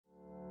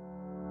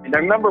I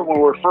remember when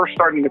we were first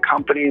starting the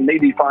company, and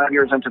maybe 5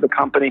 years into the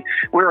company,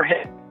 we were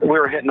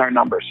hitting our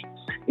numbers.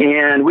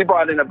 And we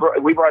brought in a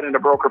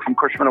broker from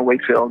Cushman &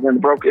 Wakefield,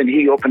 and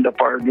he opened up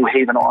our New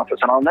Haven office.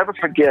 And I'll never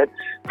forget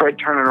Fred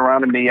turning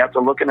around to me after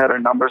looking at our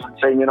numbers and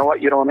saying, "You know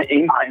what? You don't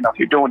aim high enough.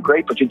 You're doing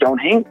great, but you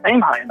don't aim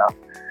high enough."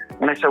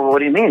 And I said, "Well, what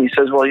do you mean?" He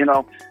says,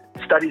 "Well,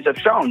 studies have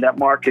shown that,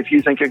 Mark, if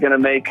you think you're going to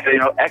make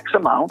X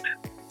amount,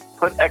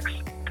 put X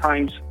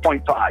times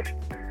 0.5.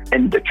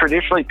 And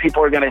traditionally,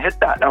 people are going to hit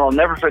that. And I'll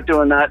never forget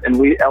doing that. And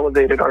we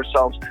elevated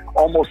ourselves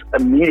almost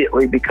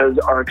immediately because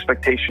our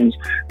expectations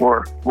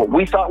were what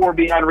we thought were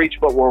beyond reach,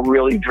 but were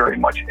really very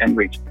much in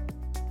reach.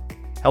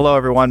 Hello,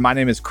 everyone. My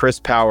name is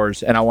Chris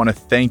Powers, and I want to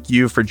thank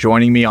you for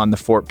joining me on the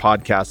Fort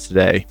Podcast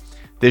today.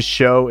 This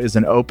show is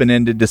an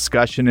open-ended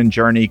discussion and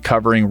journey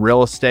covering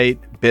real estate,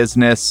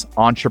 business,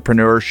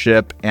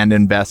 entrepreneurship, and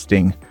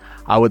investing.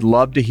 I would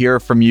love to hear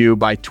from you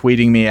by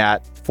tweeting me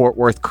at Fort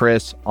Worth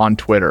Chris on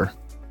Twitter.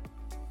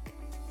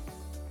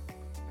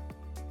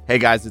 Hey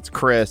guys, it's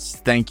Chris.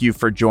 Thank you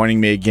for joining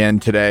me again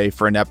today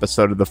for an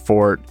episode of The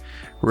Fort.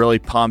 Really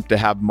pumped to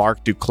have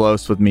Mark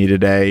Duclos with me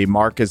today.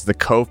 Mark is the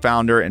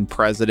co-founder and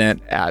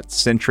president at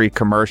Sentry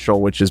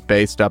Commercial, which is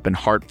based up in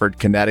Hartford,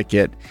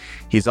 Connecticut.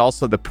 He's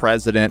also the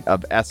president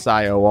of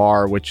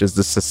SIOR, which is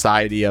the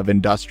Society of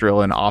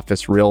Industrial and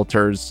Office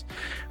Realtors,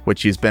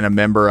 which he's been a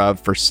member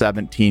of for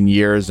 17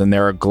 years, and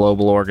they're a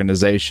global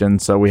organization.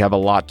 So we have a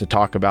lot to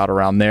talk about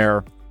around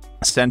there.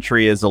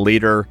 Sentry is a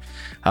leader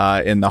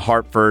in the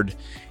Hartford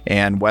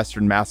and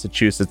Western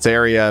Massachusetts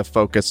area,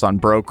 focused on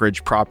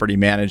brokerage, property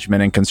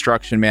management, and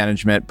construction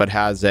management, but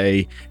has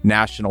a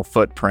national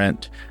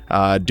footprint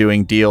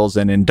doing deals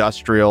in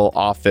industrial,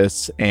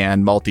 office,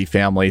 and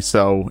multifamily.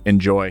 So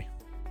enjoy.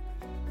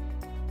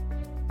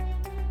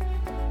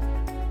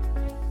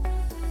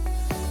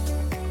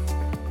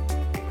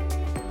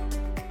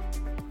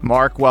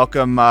 Mark,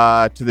 welcome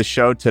to the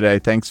show today.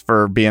 Thanks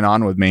for being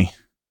on with me.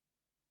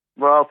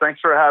 Well, thanks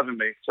for having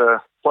me. It's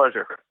a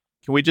pleasure.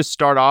 Can we just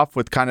start off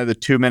with kind of the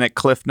 2-minute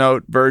Cliff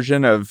Note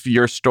version of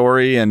your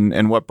story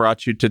and what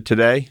brought you to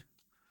today?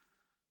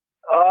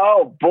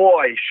 Oh,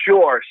 boy,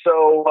 sure.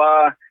 So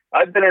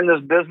I've been in this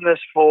business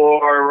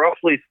for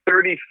roughly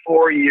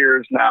 34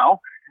 years now.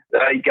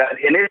 I got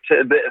in it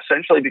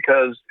essentially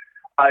because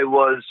I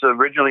was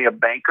originally a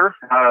banker.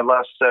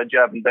 Last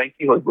job in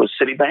banking was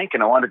Citibank,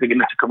 and I wanted to get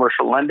into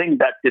commercial lending.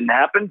 That didn't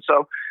happen.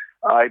 So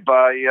I,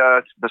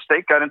 by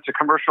mistake, got into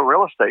commercial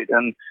real estate.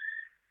 And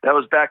that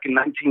was back in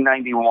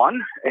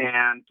 1991,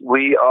 and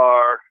that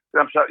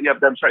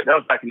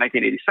was back in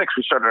 1986.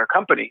 We started our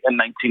company in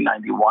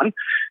 1991,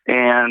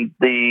 and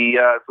we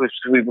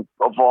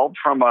evolved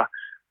from a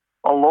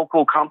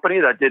local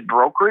company that did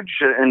brokerage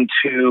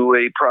into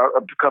a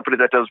company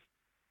that does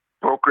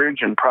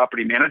brokerage and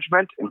property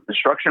management and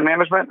construction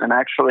management. And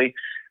actually,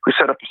 we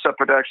set up a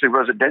separate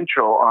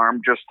residential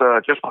arm just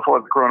before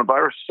the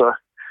coronavirus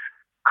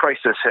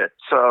crisis hit.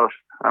 So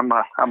I'm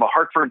a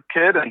Hartford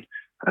kid and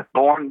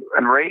born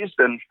and raised,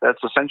 and that's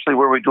essentially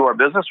where we do our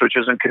business, which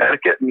is in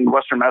Connecticut and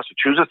Western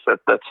Massachusetts.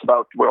 That's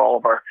about where all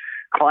of our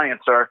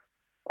clients are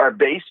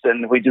based,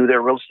 and we do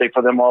their real estate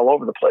for them all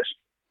over the place.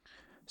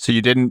 So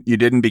you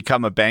didn't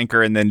become a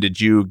banker, and then did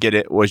you get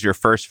it? Was your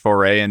first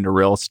foray into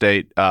real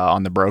estate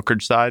on the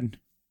brokerage side?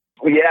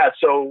 Yeah,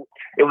 so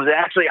it was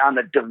actually on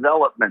the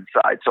development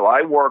side. So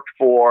I worked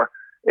for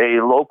a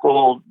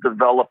local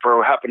developer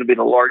who happened to be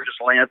the largest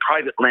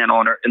private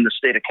landowner in the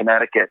state of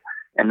Connecticut.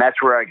 And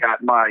that's where I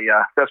got my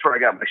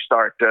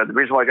start. The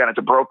reason why I got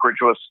into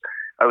brokerage was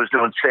I was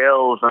doing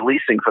sales and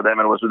leasing for them,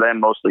 and it was then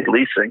mostly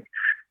leasing.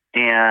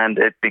 And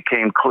it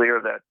became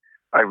clear that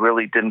I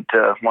really didn't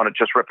want to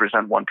just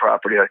represent one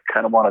property. I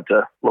kind of wanted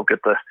to look at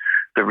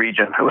the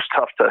region. It was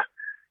tough to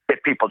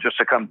get people just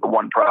to come to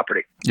one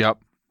property. Yep.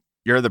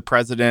 You're the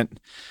president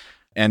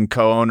and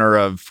co-founder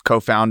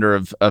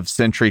of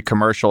Sentry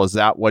Commercial. Is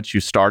that what you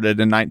started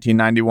in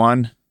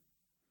 1991?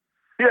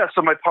 Yeah,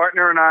 so my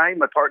partner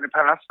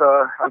passed,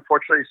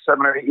 unfortunately,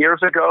 7 or 8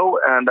 years ago,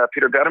 and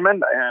Peter Gutterman,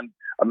 and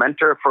a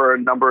mentor for a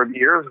number of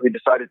years. We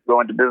decided to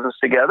go into business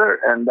together,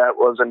 and that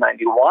was in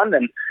 91,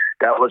 and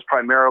that was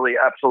primarily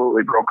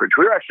absolutely brokerage.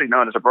 We were actually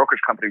known as a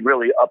brokerage company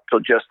really up till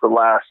just the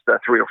last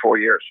 3 or 4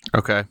 years.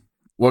 Okay.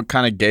 What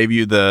kind of gave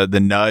you the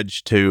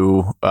nudge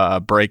to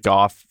break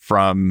off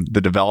from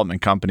the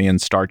development company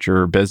and start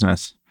your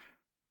business?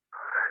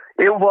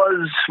 It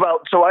was,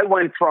 so I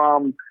went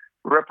from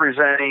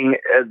representing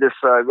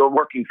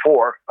working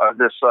for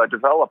this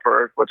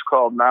developer, what's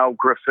called now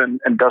Griffin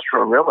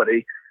Industrial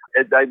Realty.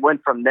 I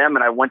went from them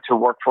and I went to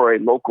work for a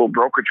local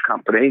brokerage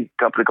company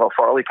called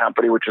Farley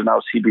Company, which is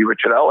now CB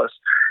Richard Ellis.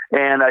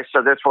 And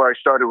that's where I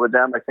started with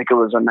them. I think it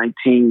was in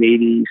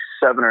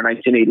 1987 or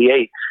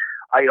 1988.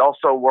 I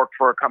also worked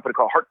for a company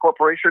called Hart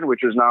Corporation,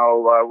 which is now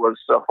was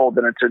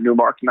folded into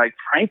Newmark Knight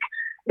Frank.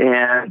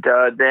 And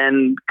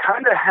then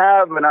kind of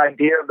have an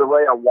idea of the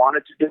way I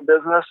wanted to do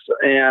business.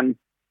 And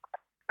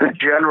the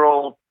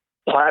general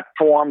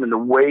platform and the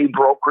way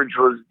brokerage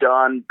was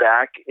done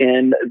back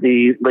in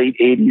the late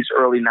 80s,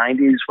 early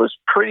 90s was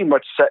pretty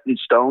much set in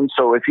stone.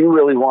 So if you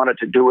really wanted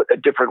to do it a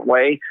different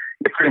way,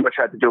 you pretty much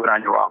had to do it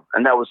on your own.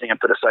 And that was the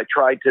impetus. I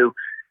tried to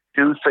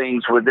do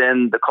things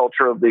within the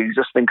culture of the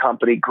existing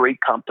company, great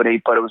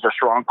company, but it was a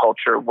strong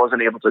culture,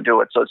 wasn't able to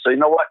do it. So you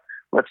know what?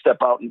 Let's step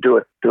out and do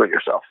it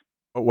yourself.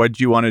 What did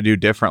you want to do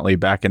differently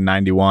back in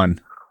 91?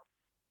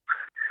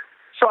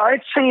 So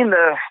I'd seen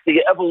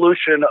the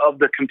evolution of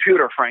the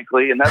computer,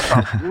 frankly, and that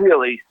sounds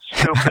really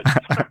stupid.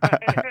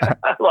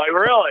 Like,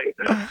 really?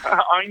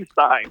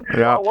 Einstein. Yeah.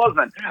 No, it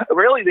wasn't.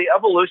 Really, the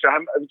evolution.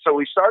 So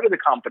we started the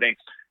company,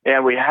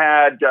 and we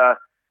had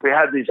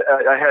these.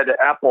 I had an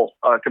Apple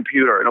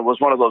computer, and it was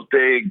one of those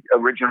big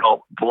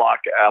original block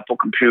Apple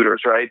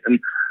computers, right?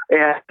 And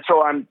so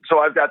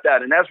I've got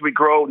that. And as we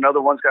grow, another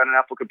one's got an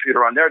Apple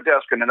computer on their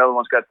desk, and another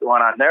one's got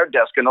one on their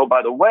desk. And oh,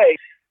 by the way,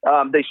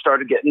 they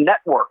started getting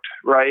networked,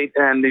 right?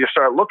 And you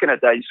start looking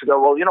at that. You say,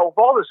 well, if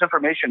all this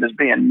information is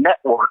being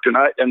networked, and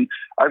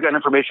I've got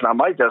information on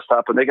my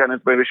desktop, and they got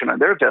information on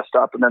their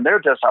desktop, and then their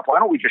desktop, why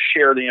don't we just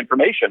share the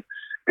information?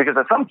 Because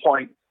at some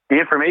point, the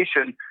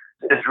information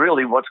is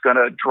really what's going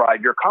to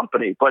drive your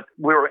company. But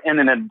we're in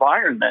an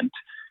environment,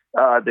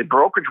 the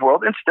brokerage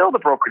world, and still the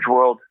brokerage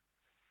world,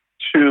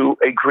 to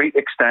a great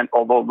extent,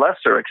 although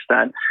lesser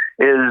extent,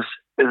 is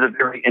a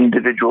very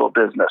individual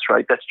business,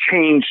 right? That's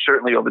changed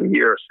certainly over the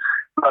years.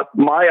 But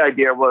my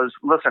idea was,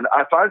 listen,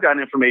 if I've got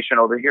information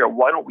over here,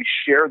 why don't we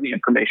share the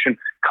information,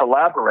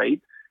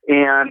 collaborate,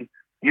 and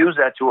use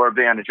that to our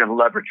advantage and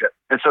leverage it?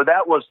 And so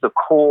that was the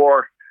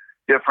core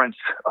difference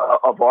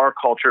of our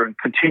culture, and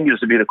continues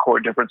to be the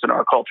core difference in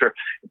our culture.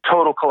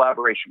 Total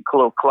collaboration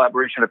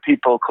of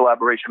people,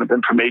 collaboration of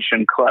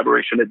information,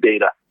 collaboration of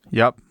data.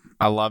 Yep.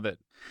 I love it.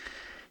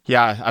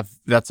 Yeah,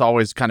 that's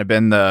always kind of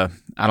been I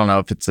don't know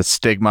if it's a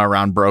stigma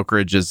around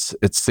brokerage.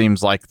 It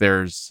seems like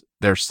there's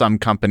some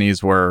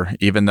companies where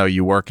even though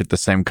you work at the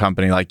same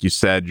company, like you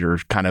said, you're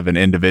kind of an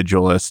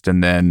individualist.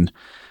 And then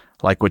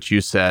like what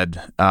you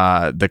said,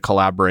 the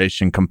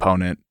collaboration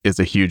component is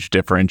a huge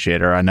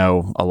differentiator. I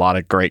know a lot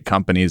of great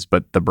companies,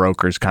 but the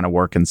brokers kind of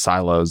work in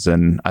silos.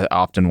 And I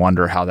often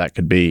wonder how that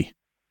could be.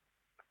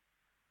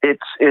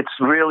 It's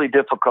really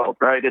difficult,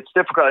 right? It's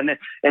difficult.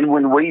 And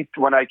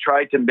when I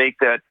tried to make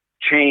that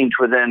change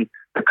within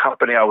the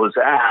company I was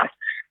at,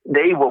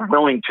 they were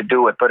willing to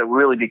do it, but it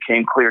really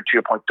became clear, to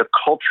your point, the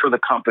culture of the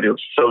company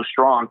was so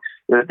strong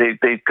that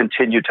they've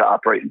continued to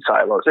operate in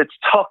silos. It's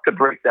tough to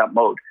break that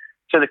mode.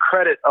 To the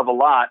credit of a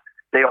lot,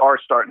 they are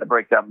starting to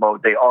break that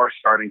mode. They are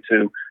starting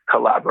to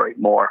collaborate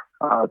more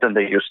than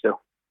they used to.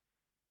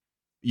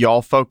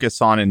 Y'all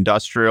focus on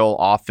industrial,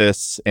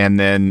 office, and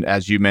then,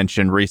 as you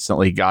mentioned,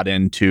 recently got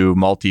into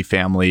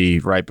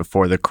multifamily right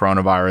before the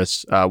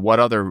coronavirus.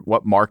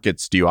 What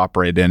markets do you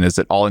operate in? Is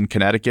it all in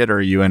Connecticut, or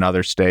are you in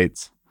other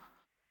states?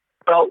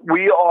 Well,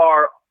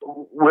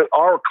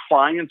 our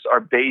clients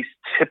are based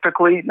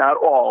typically, not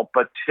all,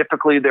 but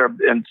typically they're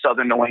in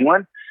Southern New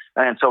England.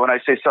 And so when I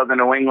say Southern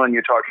New England,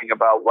 you're talking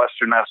about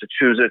Western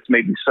Massachusetts,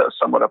 maybe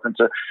somewhat up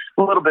into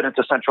a little bit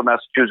into Central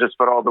Massachusetts,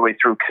 but all the way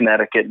through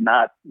Connecticut,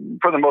 not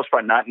for the most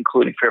part, not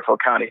including Fairfield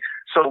County.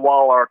 So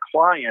while our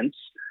clients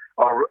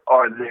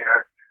are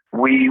there,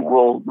 we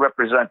will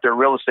represent their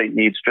real estate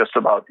needs just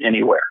about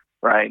anywhere,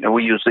 right? And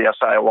we use the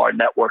SIOR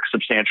network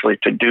substantially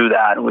to do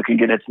that, and we can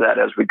get into that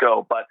as we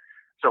go. But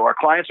so our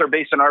clients are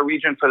based in our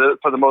region for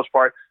the most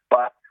part,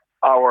 but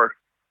our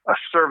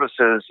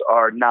services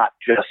are not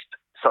just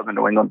Southern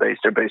New England based.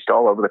 They're based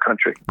all over the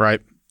country.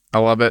 Right. I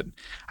love it.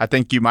 I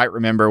think you might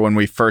remember when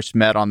we first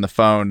met on the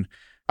phone,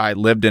 I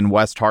lived in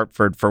West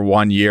Hartford for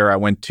 1 year. I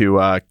went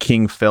to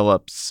King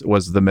Philip's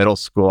was the middle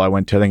school I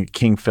went to. I think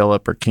King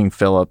Philip or King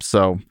Philip.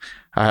 So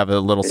I have a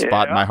little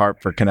spot in my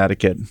heart for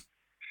Connecticut.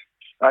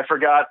 I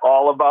forgot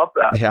all about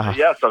that.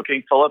 Yeah. So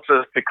King Philip's,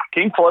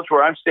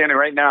 where I'm standing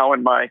right now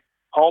in my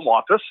home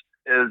office,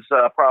 is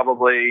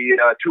probably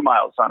 2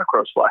 miles on a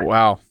crow's fly.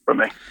 Wow. From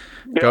me.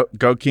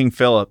 Go King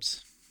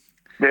Philip's.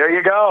 There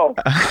you go.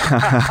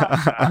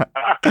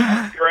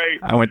 Great.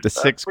 I went to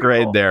sixth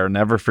grade cool. There.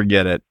 Never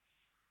forget it.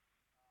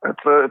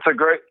 It's a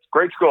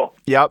great school.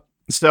 Yep.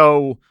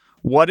 So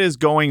what is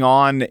going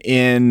on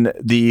in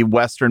the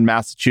Western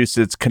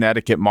Massachusetts,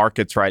 Connecticut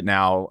markets right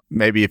now?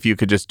 Maybe if you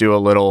could just do a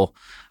little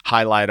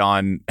highlight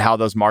on how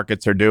those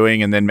markets are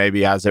doing, and then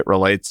maybe as it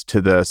relates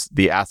to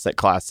the asset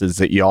classes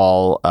that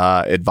y'all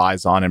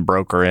advise on and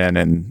broker in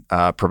and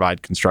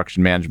provide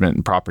construction management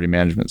and property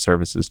management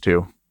services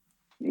to.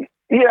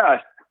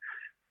 Yeah.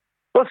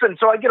 Listen,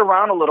 so I get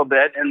around a little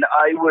bit, and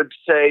I would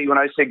say, when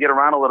I say get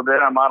around a little bit,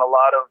 I'm on a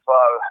lot of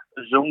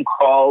Zoom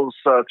calls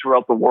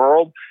throughout the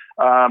world.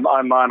 I'm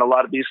on a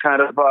lot of these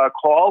kind of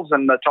calls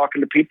and talking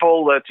to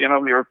people that,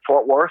 you're at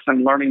Fort Worth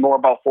and learning more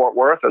about Fort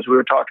Worth, as we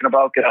were talking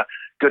about. Get a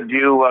good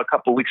view a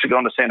couple of weeks ago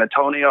into San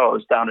Antonio. I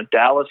was down in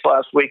Dallas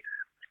last week.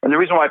 And the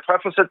reason why I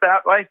preface it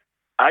that way,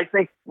 I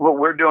think what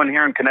we're doing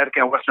here in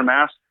Connecticut and Western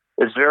Mass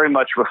is very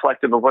much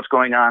reflective of what's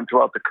going on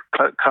throughout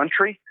the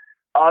country.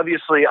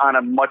 obviously on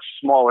a much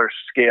smaller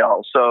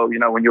scale. So,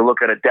 when you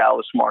look at a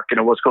Dallas market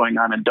and what's going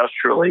on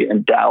industrially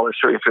in Dallas,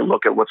 or if you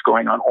look at what's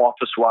going on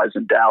office-wise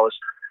in Dallas,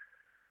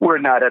 we're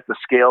not at the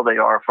scale they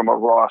are from a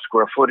raw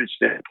square footage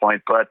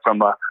standpoint, but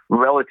from a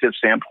relative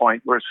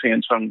standpoint, we're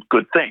seeing some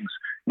good things.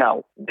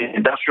 Now, the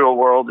industrial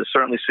world is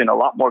certainly seeing a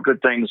lot more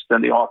good things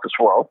than the office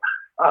world.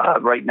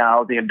 Right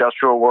now, the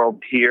industrial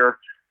world here,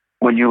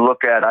 when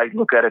I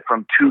look at it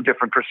from two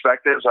different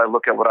perspectives. I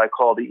look at what I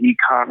call the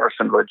e-commerce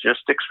and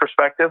logistics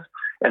perspective,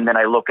 and then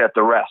I look at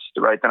the rest,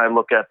 right? Then I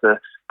look at the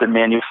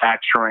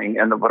manufacturing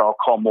and what I'll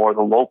call more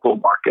the local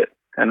market.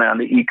 And then on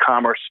the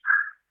e-commerce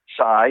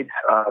side,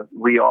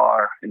 we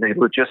are in the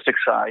logistics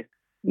side.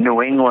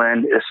 New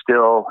England is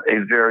still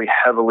a very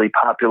heavily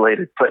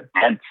populated but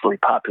densely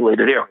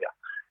populated area.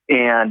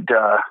 And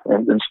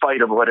in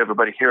spite of what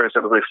everybody hears,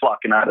 everybody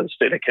flocking out of the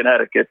state of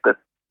Connecticut, that's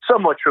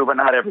somewhat true, but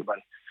not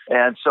everybody.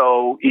 And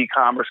so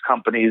e-commerce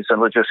companies and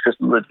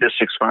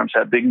logistics firms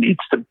have big needs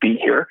to be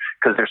here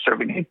because they're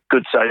serving a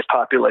good-sized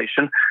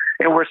population.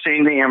 And we're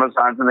seeing the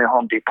Amazons and the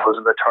Home Depots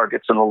and the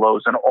Targets and the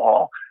Lowe's and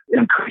all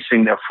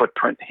increasing their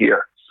footprint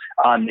here.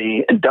 On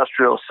the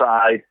industrial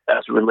side,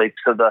 as it relates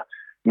to the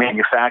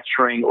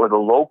manufacturing or the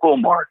local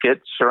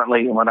market,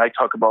 certainly when I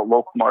talk about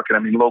local market, I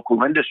mean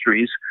local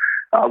industries,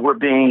 we're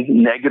being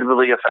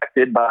negatively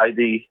affected by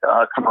the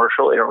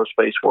commercial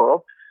aerospace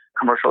world.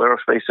 Commercial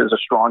aerospace is a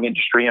strong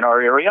industry in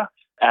our area,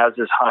 as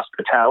is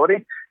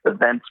hospitality,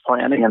 events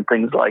planning, and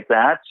things like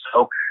that.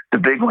 So the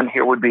big one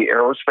here would be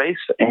aerospace,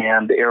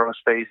 and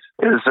aerospace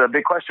is a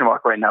big question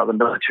mark right now. The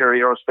military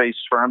aerospace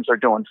firms are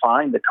doing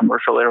fine. The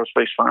commercial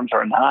aerospace firms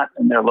are not,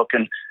 and they're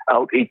looking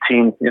out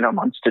 18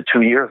 months to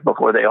 2 years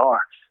before they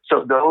are.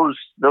 So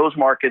those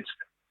markets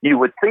you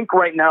would think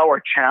right now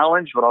are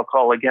challenged, but I'll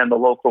call again the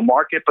local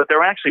market, but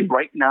they're actually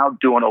right now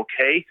doing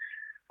okay.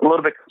 A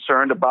little bit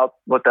concerned about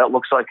what that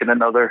looks like in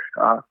another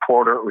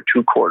quarter or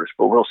 2 quarters,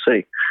 but we'll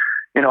see.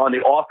 In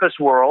the office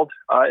world,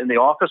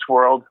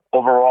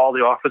 overall,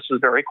 the office is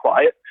very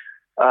quiet.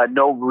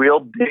 No real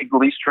big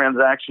lease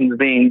transactions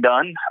being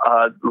done.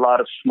 A lot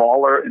of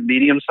smaller and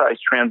medium-sized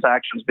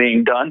transactions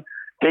being done.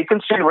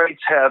 Vacancy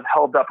rates have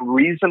held up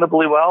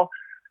reasonably well,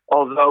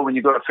 although when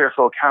you go to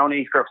Fairfield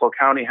County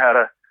had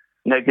a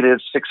negative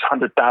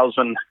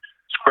 600,000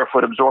 square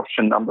foot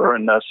absorption number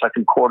in the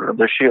second quarter of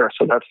this year.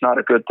 So that's not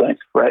a good thing,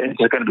 right? It's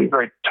going to be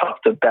very tough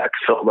to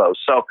backfill those.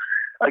 So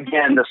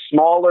again, the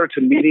smaller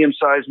to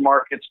medium-sized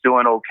markets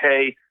doing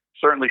okay.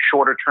 Certainly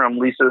shorter-term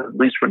lease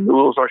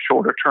renewals are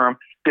shorter term.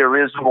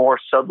 There is more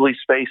sublease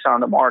space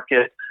on the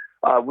market.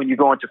 When you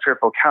go into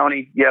Fairfield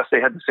County, yes, they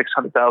had the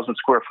 600,000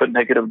 square foot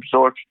negative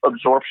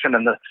absorption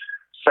in the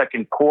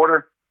second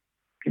quarter.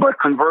 But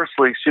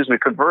conversely,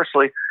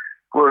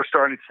 we're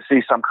starting to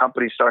see some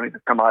companies starting to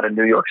come out of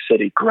New York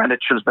City.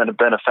 Greenwich has been a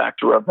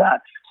benefactor of that,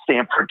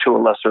 Stamford to a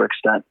lesser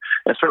extent.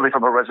 And certainly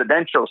from a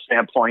residential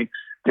standpoint,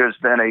 there's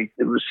been a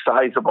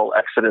sizable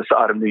exodus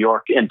out of New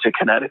York into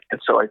Connecticut.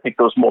 So I think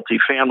those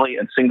multifamily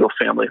and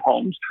single-family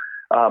homes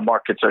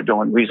markets are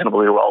doing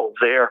reasonably well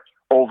there.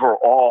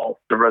 Overall,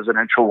 the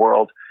residential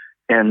world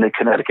in the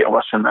Connecticut and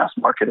Western Mass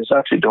market is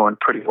actually doing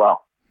pretty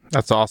well.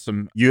 That's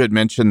awesome. You had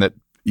mentioned that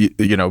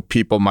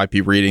people might be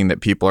reading that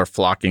people are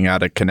flocking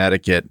out of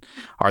Connecticut.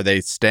 Are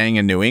they staying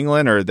in New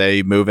England, or are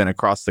they moving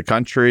across the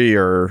country,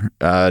 or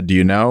do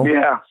you know?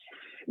 Yeah.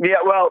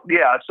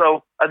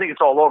 So I think it's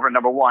all over,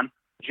 number one.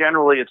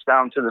 Generally, it's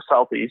down to the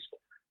southeast,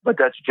 but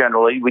that's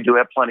generally. We do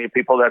have plenty of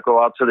people that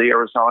go out to the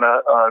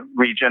Arizona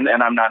region,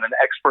 and I'm not an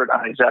expert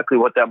on exactly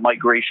what that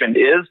migration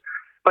is,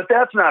 but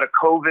that's not a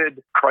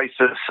COVID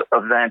crisis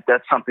event.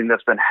 That's something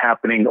that's been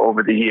happening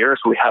over the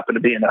years. We happen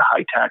to be in a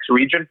high-tax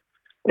region.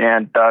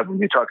 And when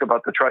you talk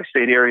about the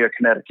tri-state area,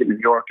 Connecticut, New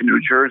York, and New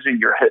Jersey,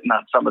 you're hitting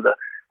on some of the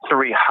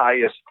 3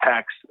 highest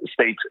tax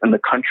states in the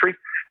country.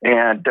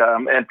 And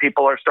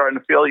people are starting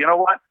to feel, you know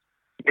what,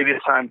 maybe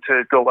it's time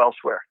to go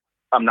elsewhere.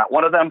 I'm not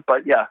one of them,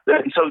 but yeah.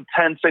 And so it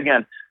tends,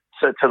 again,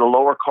 to the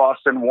lower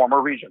cost and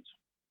warmer regions.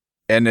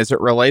 And as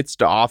it relates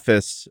to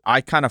office,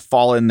 I kind of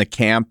fall in the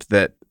camp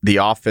that the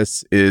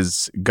office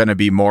is going to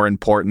be more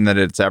important than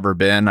it's ever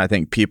been. I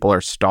think people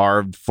are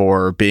starved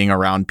for being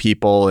around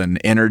people and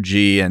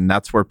energy, and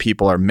that's where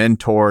people are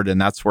mentored,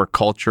 and that's where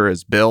culture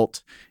is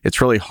built.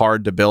 It's really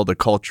hard to build a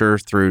culture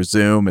through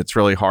Zoom. It's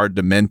really hard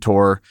to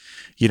mentor,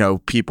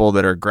 people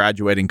that are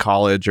graduating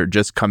college or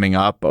just coming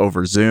up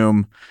over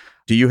Zoom.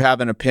 Do you have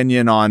an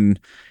opinion on,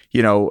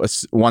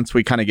 once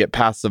we kind of get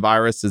past the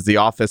virus, is the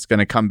office going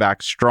to come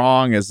back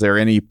strong? Is there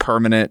any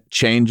permanent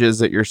changes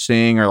that you're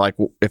seeing? Or like,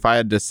 if I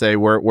had to say,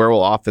 where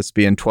will office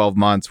be in 12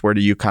 months? Where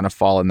do you kind of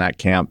fall in that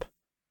camp?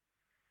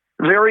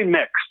 Very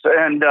mixed.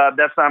 And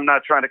I'm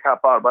not trying to cop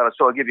out about it.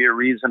 So I'll give you a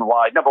reason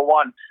why. Number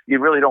one, you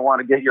really don't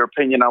want to get your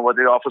opinion on what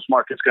the office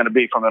market's going to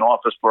be from an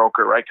office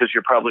broker, right? Because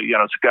you're probably,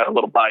 it's got a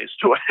little bias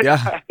to it.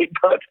 Yeah.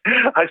 But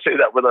I say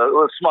that with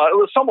a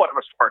somewhat of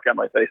a smirk on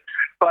my face.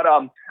 But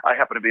I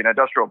happen to be an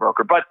industrial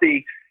broker. But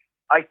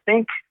I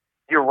think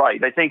you're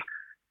right. I think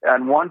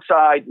on one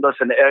side,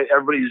 listen,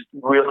 everybody's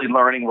really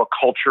learning what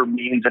culture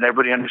means, and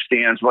everybody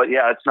understands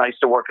it's nice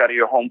to work out of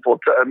your home,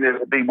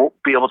 be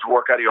able to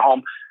work out of your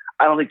home.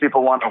 I don't think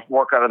people want to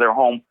work out of their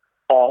home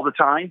all the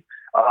time.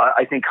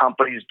 I think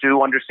companies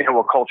do understand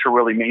what culture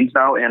really means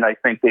now, and I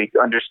think they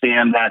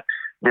understand that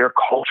their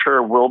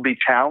culture will be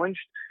challenged.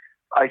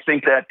 I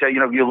think that,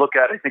 you look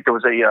at, I think there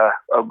was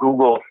a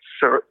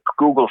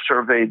Google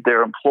surveyed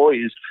their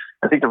employees.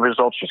 I think the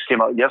results just came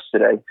out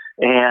yesterday.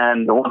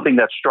 And the one thing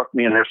that struck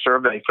me in their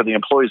survey for the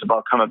employees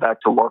about coming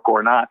back to work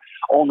or not,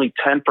 only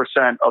 10%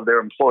 of their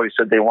employees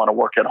said they want to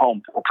work at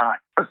home full time.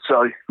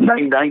 So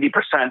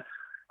 90%,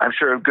 I'm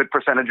sure a good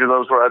percentage of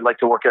those were, I'd like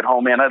to work at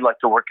home and I'd like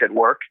to work at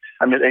work.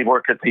 I mean, they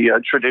work at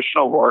the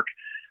traditional work.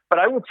 But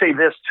I would say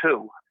this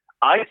too.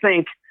 I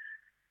think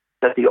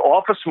that the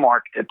office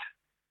market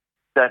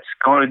that's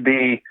going to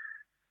be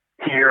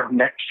here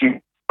next year,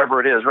 whatever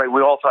it is, right?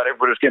 We all thought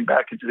everybody was getting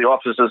back into the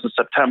offices in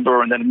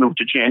September and then moved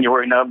to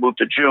January, now moved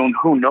to June.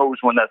 Who knows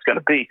when that's going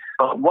to be?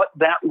 But what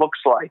that looks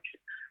like,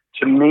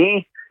 to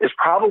me, is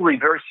probably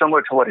very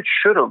similar to what it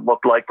should have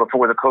looked like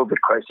before the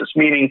COVID crisis,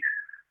 meaning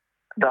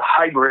the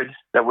hybrid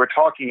that we're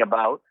talking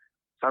about,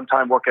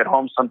 sometime work at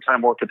home,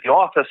 sometime work at the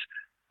office.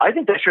 I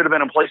think that should have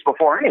been in place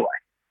before anyway.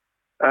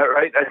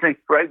 Right? I think,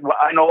 right?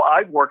 I know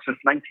I've worked since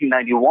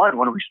 1991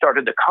 when we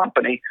started the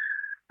company.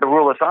 The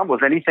rule of thumb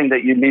was anything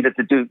that you needed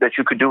to do that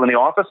you could do in the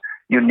office,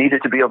 you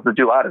needed to be able to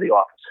do out of the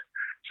office.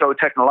 So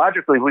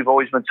technologically, we've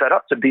always been set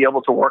up to be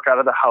able to work out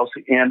of the house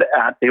and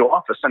at the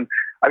office. And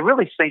I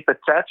really think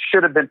that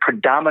should have been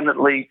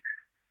predominantly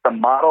the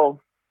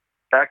model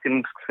back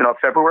in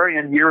February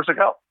and years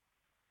ago.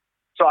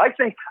 So I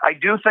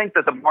do think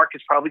that the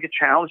market's probably get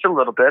challenged a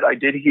little bit. I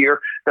did hear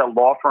that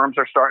law firms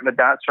are starting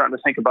to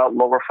think about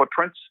lower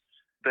footprints.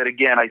 But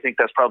again, I think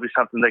that's probably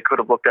something they could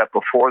have looked at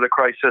before the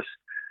crisis.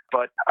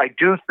 But I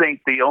do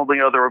think the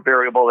only other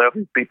variable that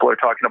people are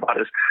talking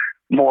about is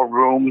more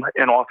room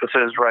in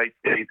offices, right?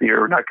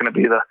 You're not going to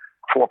be the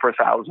 4 per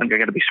thousand. You're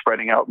going to be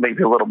spreading out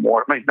maybe a little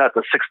more. Maybe not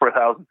the 6 per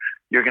thousand.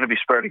 You're going to be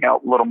spreading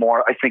out a little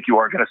more. I think you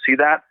are going to see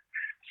that.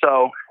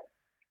 So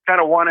kind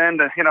of one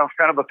end, kind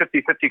of a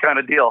 50-50 kind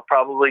of deal.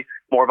 Probably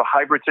more of a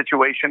hybrid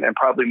situation and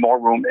probably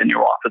more room in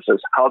your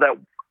offices. How that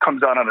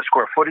comes out on a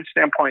square footage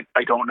standpoint,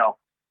 I don't know.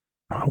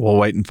 We'll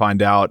wait and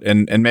find out.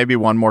 And maybe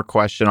one more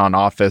question on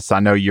office. I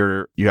know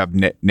you have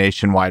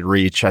nationwide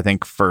reach. I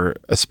think for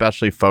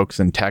especially folks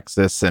in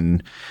Texas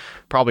and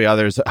probably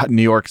others,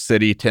 New York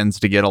City tends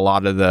to get a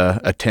lot of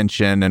the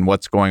attention and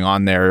what's going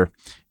on there.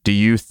 Do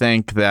you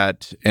think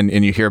that, and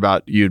you hear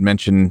about, you had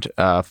mentioned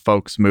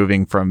folks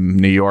moving from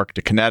New York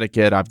to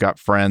Connecticut. I've got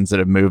friends that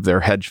have moved their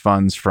hedge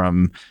funds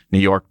from New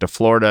York to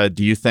Florida.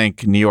 Do you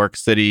think New York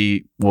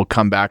City will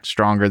come back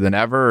stronger than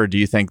ever, or do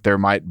you think there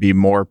might be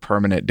more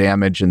permanent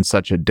damage in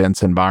such a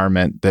dense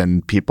environment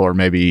than people are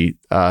maybe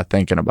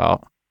thinking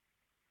about?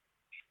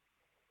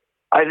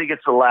 I think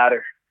it's the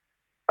latter.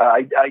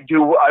 I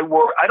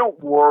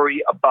don't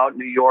worry about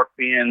New York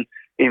being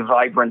a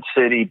vibrant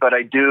city, but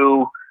I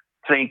do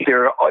think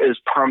there is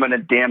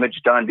permanent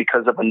damage done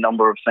because of a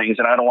number of things.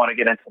 And I don't want to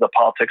get into the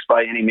politics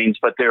by any means,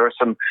 but there are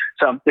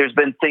there's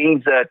been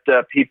things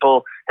that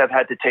people have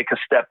had to take a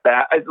step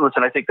back.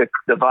 Listen, I think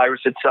the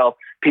virus itself,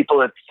 people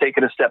have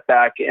taken a step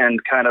back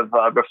and kind of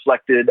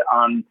reflected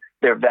on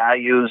their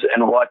values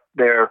and what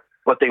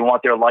they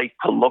want their life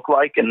to look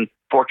like. And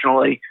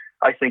fortunately,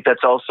 I think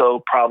that's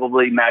also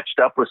probably matched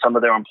up with some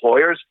of their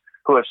employers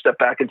who have stepped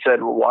back and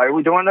said, well, why are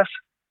we doing this?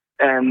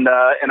 And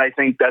I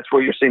think that's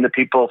where you're seeing the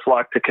people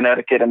flock to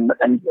Connecticut and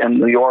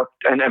New York,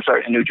 and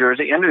New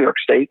Jersey and New York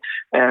State,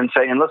 and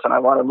saying, "Listen, I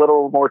want a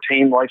little more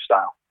tame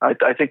lifestyle." I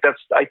think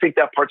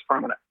that part's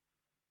permanent.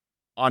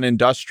 On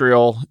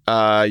industrial,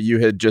 you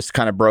had just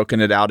kind of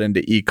broken it out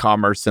into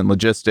e-commerce and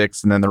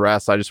logistics, and then the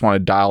rest. I just want to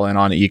dial in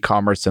on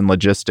e-commerce and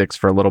logistics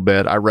for a little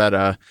bit.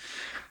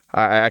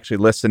 I actually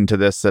listened to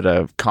this at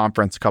a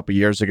conference a couple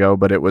years ago,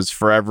 but it was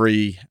for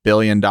every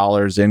 $1 billion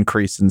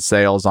increase in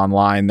sales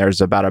online,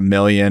 there's about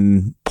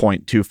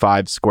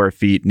 1.25 square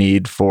feet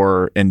need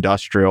for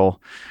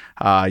industrial.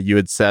 You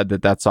had said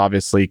that that's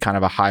obviously kind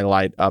of a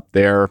highlight up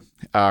there.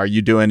 Are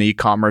you doing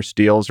e-commerce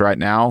deals right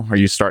now? Are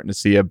you starting to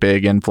see a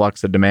big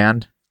influx of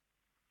demand?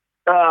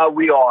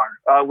 We are.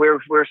 We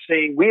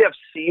have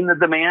seen the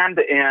demand,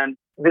 and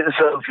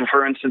so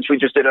for instance, we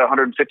just did a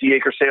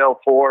 150-acre sale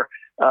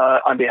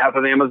on behalf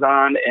of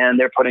Amazon, and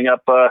they're putting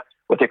up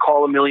what they call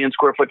a 1 million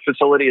square foot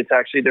facility. It's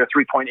actually their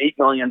 3.8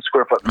 million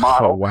square foot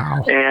model. Oh,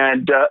 wow.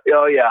 And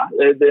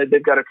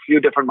they've got a few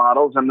different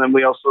models, and then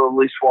we also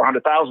lease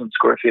 400,000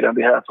 square feet on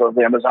behalf of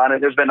Amazon.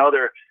 And there's been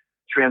other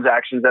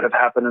transactions that have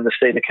happened in the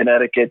state of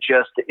Connecticut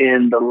just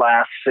in the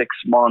last 6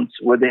 months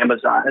with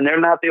Amazon, and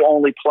they're not the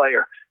only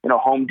player.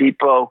 Home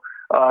Depot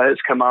has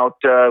come out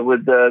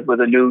with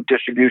a new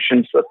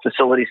distribution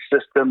facility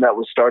system that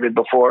was started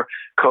before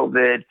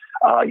COVID.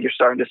 You're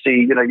starting to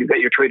see, you've got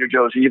your Trader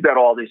Joe's, and you've got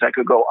all these that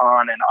could go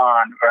on and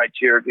on, right?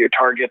 Your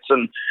Targets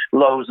and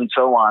Lowe's and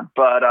so on.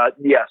 But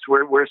yes,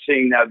 we're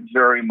seeing that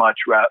very much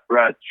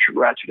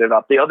ratcheted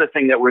up. The other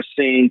thing that we're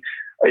seeing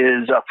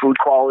is food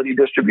quality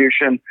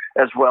distribution,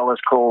 as well as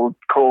cold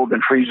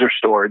and freezer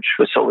storage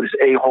facilities.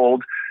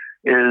 Ahold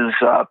is,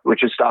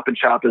 which is Stop and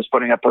Shop, is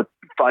putting up a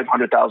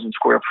 500,000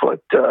 square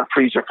foot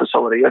freezer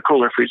facility, a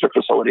cooler freezer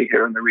facility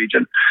here in the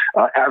region.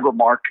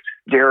 Agrimark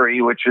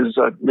Dairy, which is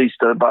at least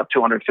about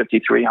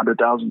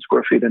 300,000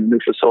 square feet in a new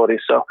facility.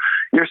 So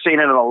you're seeing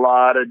it in a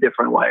lot of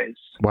different ways.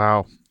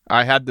 Wow.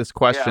 I had this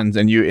question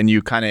and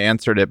you kind of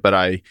answered it, but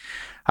I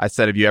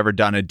said, have you ever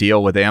done a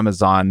deal with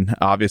Amazon?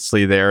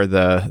 Obviously, they're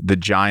the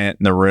giant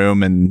in the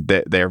room, and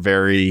they're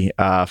very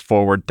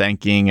forward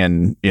thinking.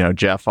 And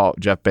Jeff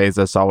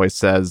Bezos always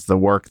says the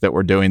work that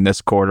we're doing this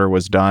quarter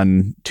was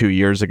done 2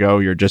 years ago.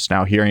 You're just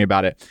now hearing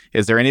about it.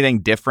 Is there anything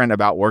different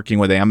about working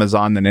with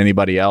Amazon than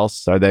anybody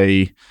else? Are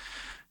they,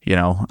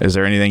 is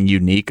there anything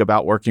unique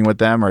about working with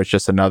them, or it's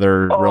just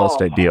another real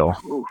estate deal?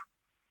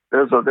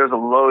 There's a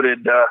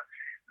loaded.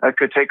 It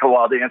could take a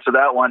while to answer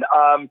that one.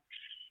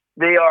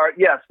 They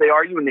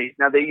are unique.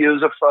 Now, they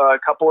use a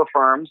couple of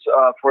firms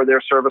for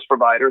their service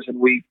providers, and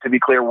we, to be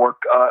clear,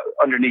 work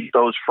underneath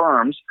those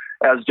firms,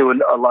 as do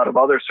a lot of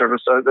other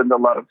and a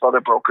lot of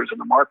other brokers in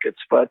the markets.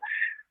 But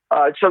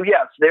so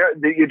yes,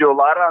 you do a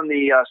lot on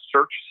the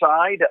search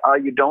side.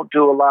 You don't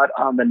do a lot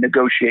on the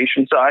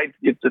negotiation side.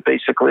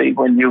 Basically,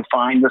 when you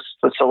find this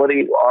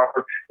facility,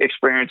 our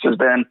experience has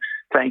been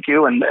thank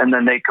you, and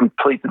then they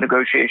complete the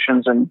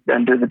negotiations and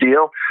do the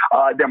deal.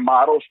 Their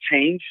models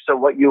change, so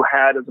what you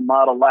had as a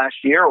model last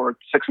year or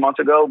 6 months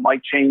ago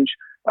might change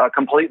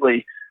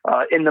completely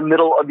in the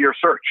middle of your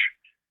search.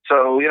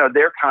 So,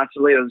 they're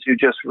constantly, as you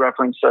just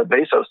referenced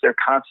Bezos, they're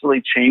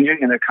constantly changing,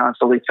 and they're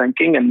constantly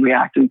thinking and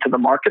reacting to the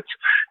markets.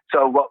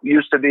 So what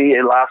used to be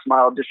a last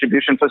mile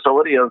distribution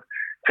facility of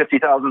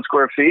 50,000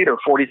 square feet or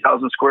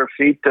 40,000 square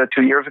feet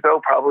 2 years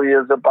ago probably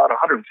is about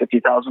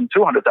 150,000,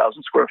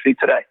 200,000 square feet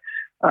today.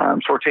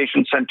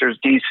 Sortation centers,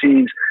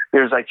 DCs,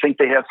 I think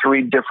they have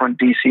 3 different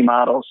DC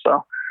models.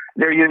 So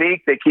they're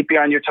unique. They keep you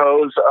on your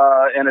toes,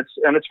 and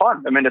it's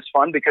fun. I mean, it's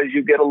fun because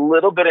you get a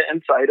little bit of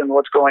insight into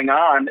what's going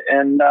on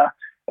in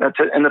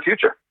the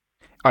future.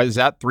 Is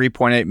that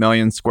 3.8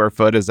 million square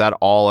foot? Is that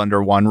all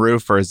under one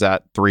roof, or is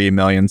that 3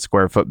 million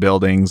square foot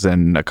buildings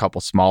and a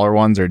couple smaller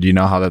ones, or do you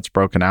know how that's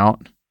broken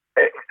out?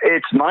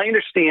 It's my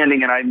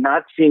understanding, and I've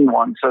not seen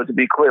one, so to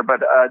be clear,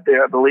 but I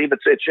believe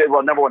it's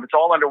number one, it's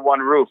all under one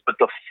roof, but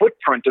the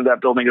footprint of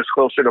that building is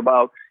closer to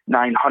about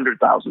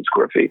 900,000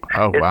 square feet.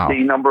 Oh, wow. It's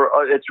the number,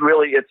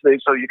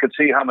 so you can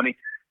see how many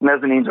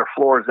mezzanines or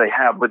floors they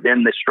have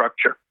within the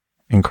structure.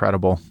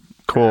 Incredible.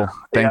 Cool.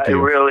 Thank you.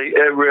 It really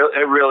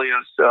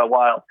is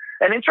wild.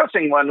 An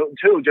interesting one,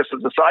 too, just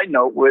as a side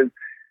note,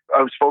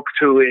 I spoke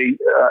to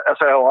a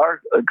SIOR,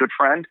 a good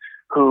friend,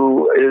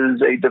 who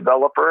is a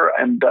developer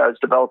and is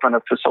developing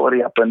a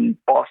facility up in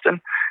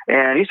Boston.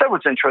 And he said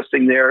what's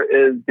interesting there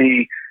is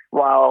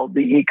while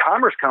the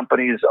e-commerce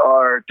companies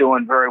are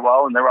doing very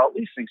well and they're out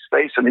leasing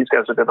space, and these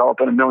guys are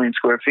developing 1 million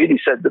square feet, he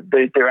said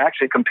that they're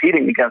actually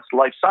competing against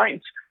life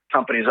science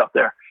companies up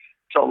there.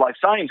 So life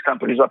science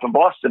companies up in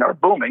Boston are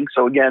booming.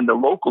 So again, the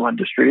local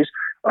industries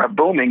are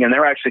booming, and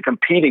they're actually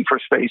competing for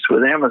space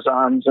with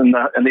Amazon's and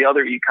the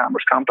other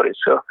e-commerce companies.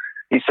 So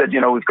he said,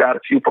 we've got a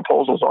few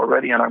proposals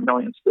already on our 1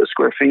 million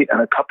square feet, and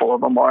a couple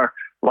of them are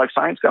life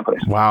science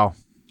companies. Wow.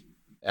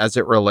 As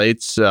it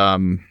relates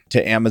to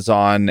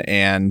Amazon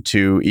and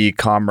to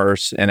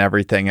e-commerce and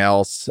everything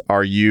else,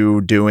 are you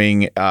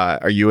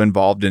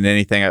involved in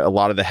anything? A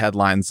lot of the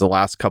headlines the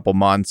last couple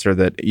months are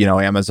that,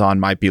 Amazon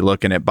might be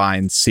looking at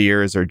buying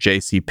Sears or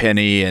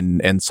JCPenney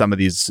and some of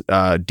these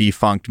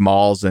defunct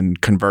malls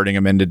and converting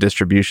them into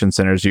distribution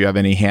centers. Do you have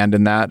any hand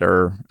in that,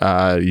 or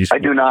I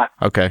do not.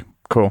 Okay,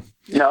 cool.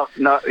 No,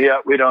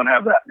 we don't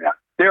have that. Yeah.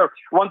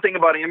 One thing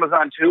about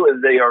Amazon, too, is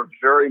they are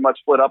very much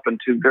split up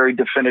into very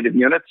definitive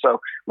units. So,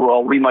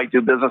 we might do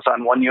business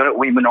on one unit.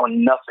 We know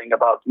nothing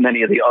about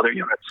many of the other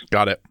units.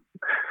 Got it.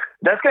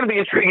 That's going to be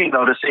intriguing,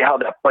 though, to see how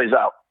that plays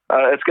out.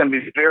 It's going to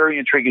be very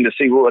intriguing to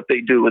see what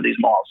they do with these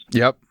malls.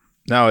 Yep.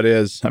 No, it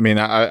is. I mean,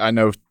 I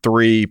know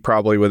 3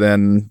 probably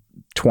within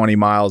 20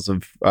 miles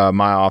of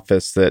my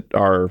office that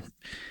are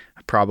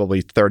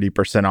probably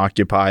 30%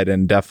 occupied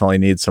and definitely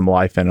need some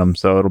life in them.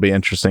 So it'll be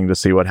interesting to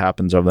see what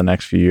happens over the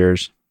next few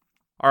years.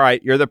 All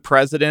right, you're the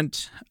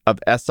president of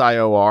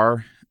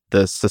SIOR,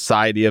 the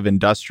Society of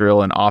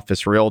Industrial and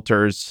Office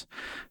Realtors,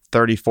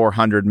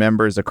 3,400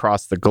 members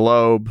across the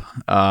globe.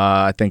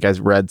 I think I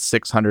read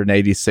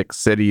 686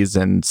 cities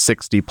and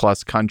 60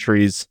 plus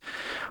countries.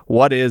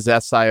 What is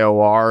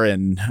SIOR,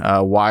 and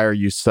why are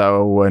you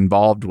so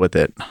involved with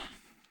it?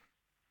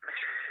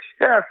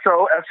 Yeah,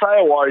 so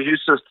SIOR, as you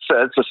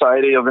said,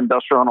 Society of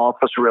Industrial and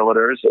Office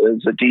Realtors,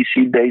 is a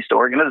DC-based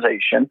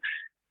organization,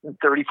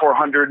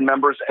 3,400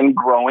 members and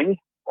growing,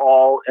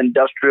 all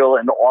industrial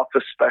and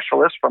office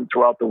specialists from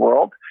throughout the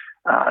world.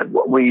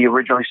 We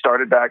originally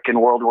started back in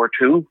World War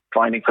II,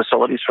 finding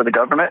facilities for the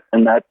government,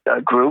 and that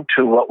grew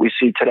to what we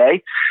see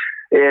today.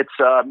 Its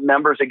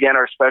members, again,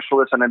 are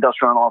specialists in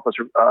industrial and office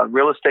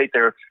real estate.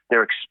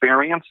 They're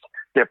experienced,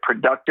 they're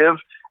productive,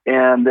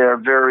 and they're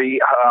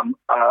very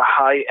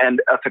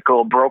high-end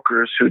ethical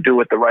brokers who do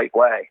it the right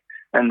way.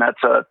 And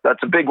that's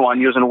a big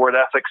one. Using the word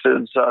ethics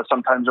is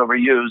sometimes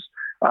overused.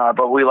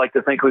 But we like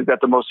to think we've got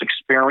the most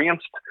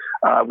experienced,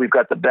 we've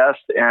got the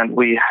best, and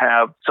we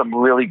have some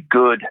really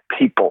good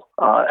people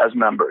as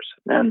members.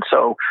 And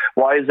so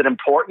why is it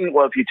important?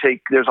 Well,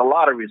 there's a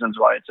lot of reasons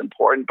why it's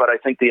important, but I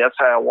think the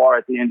SIOR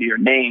at the end of your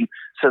name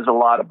says a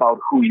lot about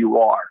who you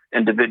are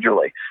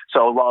individually.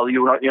 So while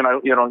you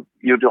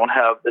don't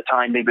have the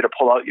time maybe to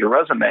pull out your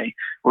resume,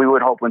 we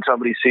would hope when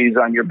somebody sees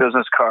on your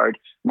business card,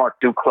 Mark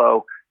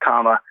Duclos,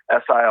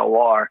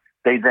 SIOR,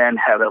 they then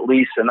have at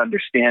least an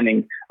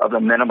understanding of the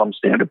minimum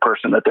standard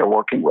person that they're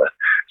working with.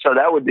 So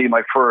that would be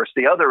my first.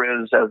 The other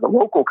is, as a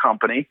local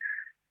company,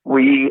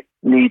 we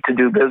need to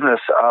do business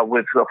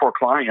for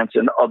clients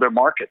in other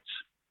markets.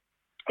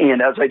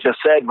 And as I just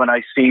said, when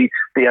I see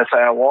the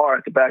SIOR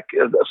at the back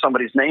of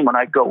somebody's name, when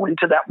I go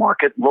into that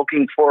market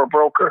looking for a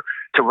broker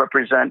to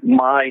represent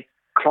my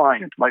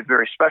client, my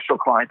very special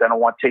client that I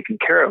want taken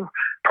care of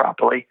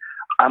properly,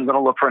 I'm going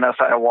to look for an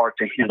SIOR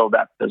to handle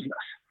that business.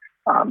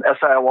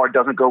 SIOR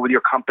doesn't go with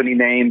your company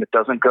name. It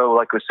doesn't go,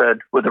 like we said,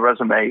 with the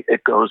resume.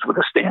 It goes with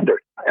a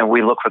standard, and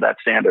we look for that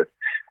standard.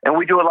 And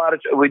we do a lot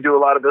of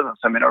business.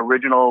 I mean,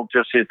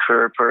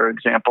 for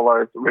example,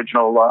 our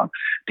original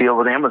deal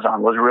with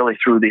Amazon was really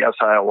through the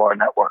SIOR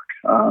network.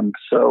 And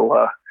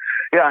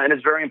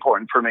it's very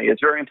important for me.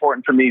 It's very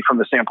important for me from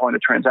the standpoint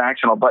of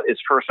transactional, but it's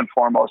first and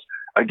foremost,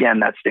 again,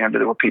 that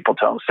standard that people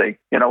say,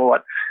 you know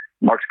what?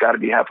 Mark's got to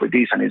be halfway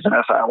decent. He's an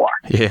SIOR.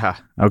 Yeah.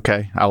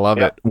 Okay. I love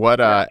it. What?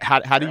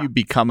 How do you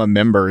become a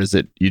member? Is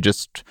it you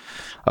just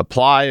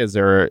apply? Is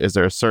there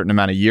a certain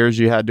amount of years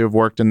you had to have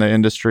worked in the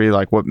industry?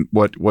 Like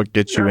what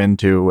gets you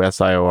into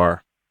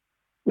SIOR?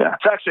 Yeah,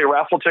 it's actually a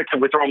raffle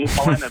ticket. We throw them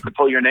all in and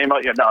pull your name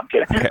out. Yeah, no, I'm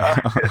kidding. Okay.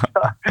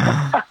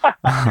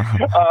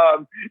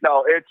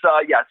 No, it's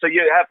So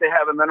you have to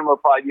have a minimum of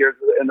 5 years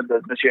in the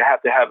business. You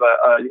have to have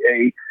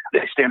a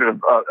standard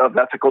of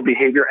ethical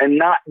behavior, and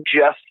not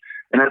just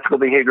an ethical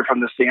behavior from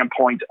the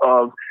standpoint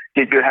of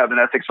did you have an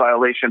ethics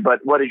violation, but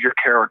what is your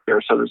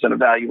character? So there's an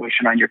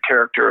evaluation on your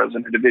character as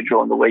an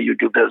individual and the way you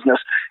do business.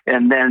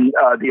 And then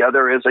the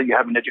other is that you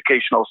have an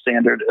educational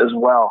standard as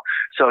well.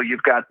 So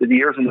you've got the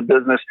years in the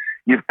business,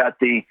 you've got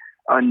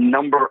a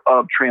number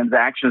of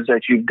transactions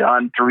that you've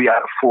done 3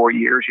 out of 4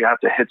 years. You have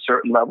to hit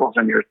certain levels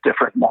in your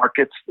different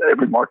markets.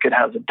 Every market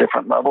has a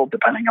different level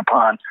depending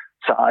upon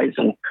size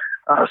and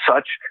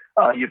such.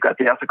 You've got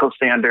the ethical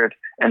standard,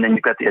 and then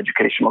you've got the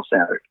educational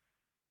standard.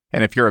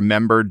 And if you're a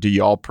member, do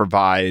y'all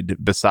provide,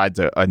 besides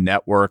a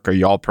network, are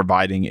y'all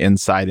providing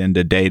insight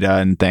into data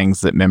and things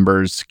that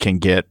members can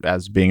get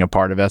as being a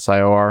part of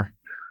SIOR?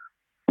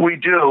 We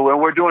do, and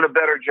we're doing a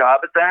better job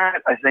at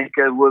that. I think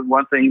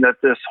one thing that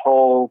this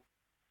whole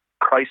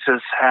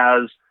crisis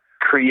has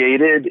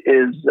created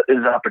is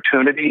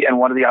opportunity, and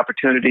one of the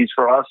opportunities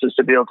for us is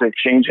to be able to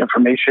exchange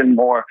information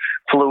more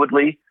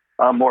fluidly,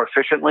 more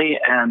efficiently,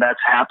 and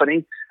that's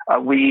happening.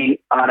 We,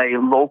 on a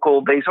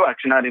local basis,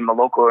 actually not even a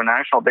local or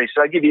national basis,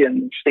 I give you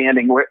an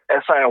understanding where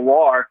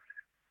SIOR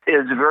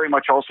is very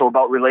much also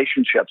about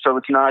relationships. So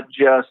it's not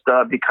just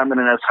becoming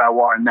an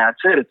SIOR and that's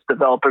it. It's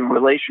developing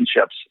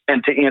relationships.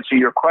 And to answer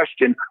your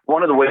question,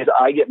 one of the ways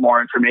I get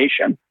more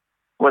information,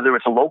 whether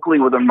it's locally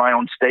within my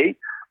own state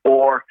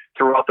or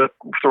throughout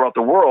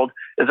the world,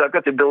 is I've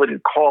got the ability to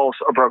call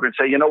a broker and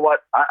say, you know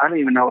what, I don't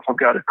even know if I've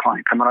got a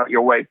client coming out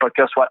your way, but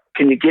guess what?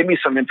 Can you give me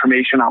some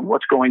information on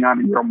what's going on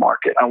in your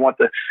market? I want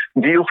the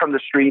view from the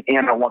street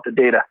and I want the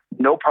data.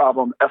 No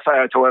problem.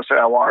 SIO to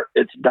SIOR,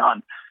 it's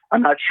done.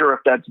 I'm not sure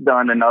if that's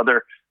done in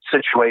other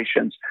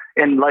situations.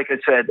 And like I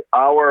said,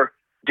 our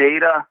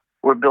data,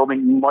 we're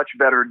building much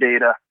better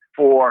data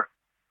for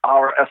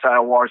our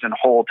SIORs in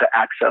whole to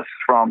access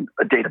from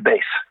a database.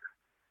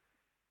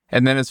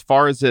 And then as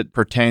far as it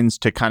pertains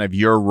to kind of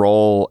your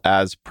role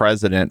as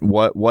president,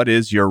 what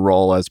is your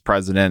role as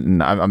president?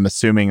 And I'm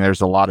assuming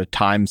there's a lot of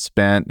time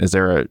spent. Is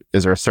there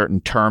a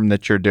certain term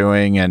that you're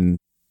doing? And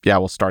yeah,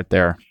 we'll start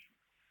there.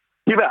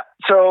 You bet.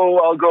 So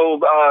I'll go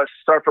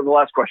start from the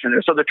last question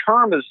there. So the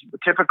term is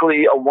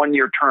typically a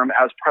 1-year term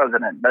as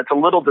president. That's a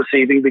little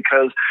deceiving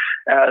because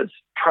as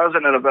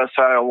president of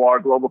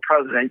SIOR, global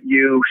president,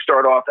 you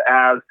start off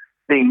as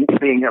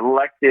being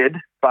elected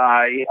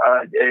by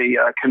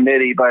a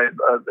committee, by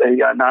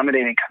a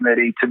nominating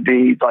committee to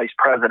be vice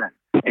president.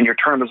 And your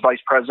term as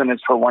vice president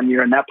is for 1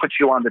 year, and that puts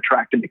you on the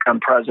track to become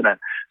president.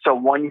 So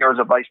 1 year as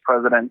a vice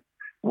president,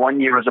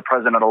 1 year as a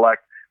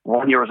president-elect,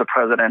 1 year as a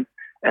president,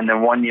 and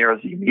then 1 year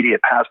as the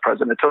immediate past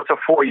president. So it's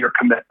a 4-year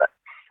commitment.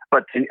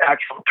 But the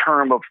actual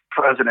term of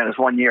president is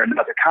 1 year. And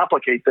now to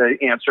complicate the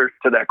answer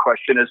to that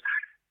question is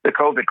the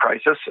COVID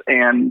crisis,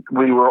 and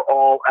we were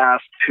all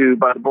asked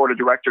by the board of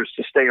directors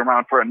to stay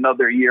around for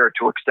another year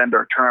to extend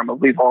our term,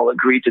 and we've all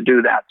agreed to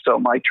do that. So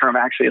my term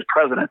actually as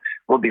president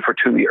will be for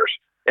 2 years,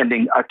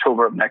 ending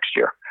October of next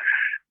year.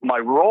 My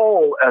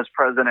role as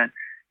president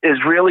is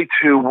really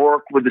to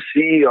work with the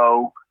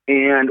CEO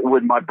and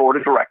with my board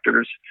of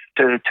directors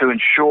to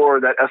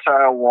ensure that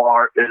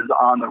SIOR is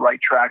on the right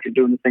track and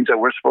doing the things that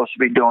we're supposed to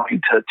be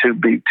doing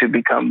to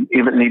become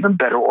an even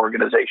better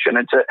organization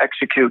and to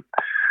execute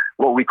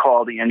what we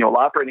call the annual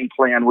operating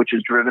plan, which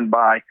is driven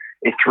by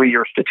a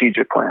 3-year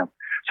strategic plan.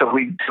 So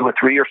we do a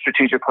 3-year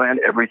strategic plan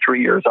every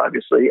 3 years,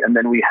 obviously, and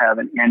then we have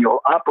an annual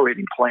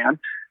operating plan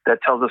that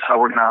tells us how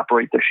we're going to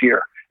operate this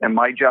year. And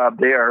my job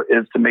there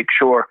is to make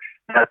sure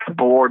that the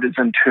board is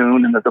in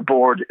tune and that the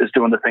board is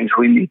doing the things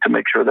we need to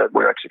make sure that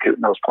we're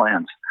executing those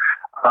plans.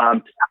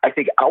 I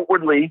think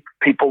outwardly,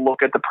 people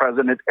look at the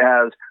president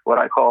as what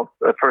I call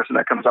a person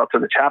that comes out to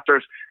the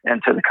chapters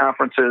and to the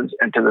conferences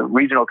and to the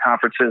regional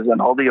conferences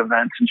and all the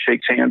events and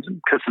shakes hands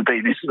and kisses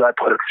babies, as I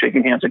put it,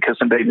 shaking hands and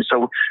kissing babies.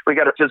 So we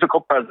got a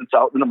physical presence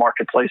out in the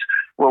marketplace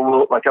where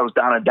like I was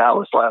down in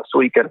Dallas last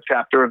week at a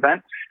chapter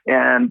event,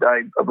 and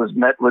I was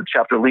met with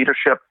chapter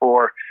leadership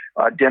for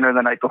dinner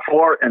the night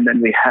before, and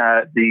then we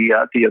had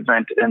the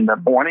event in the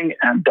morning,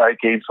 and I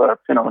gave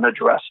an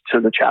address to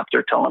the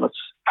chapter telling us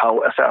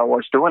how SIOR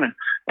is doing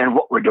and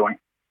what we're doing.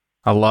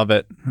 I love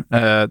it.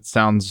 It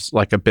sounds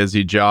like a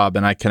busy job,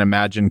 and I can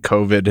imagine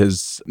COVID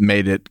has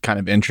made it kind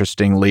of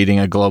interesting leading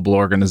a global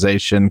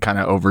organization kind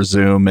of over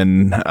Zoom,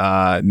 and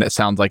it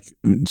sounds like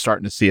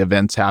starting to see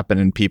events happen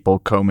and people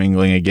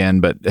commingling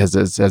again. But has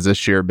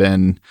this year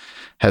been,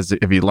 have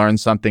you learned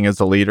something as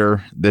a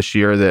leader this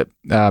year that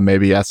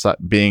maybe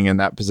being in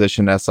that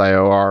position,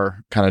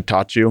 SIOR kind of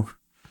taught you?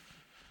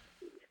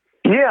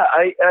 Yeah,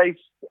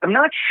 I'm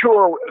not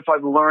sure if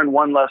I've learned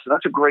one lesson.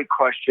 That's a great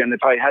question.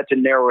 If I had to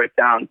narrow it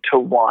down to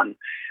one,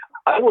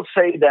 I will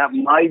say that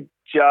my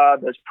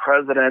job as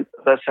president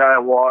of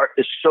SIOR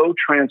is so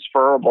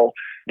transferable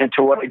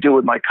into what I do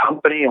with my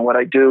company and what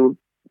I do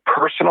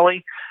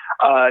personally.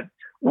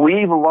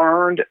 We've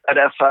learned at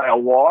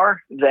SIOR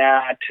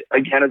that,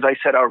 again, as I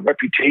said, our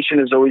reputation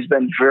has always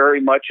been very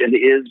much and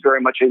is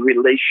very much a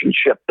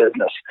relationship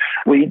business.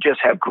 We just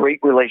have great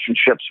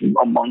relationships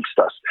amongst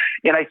us.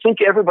 And I think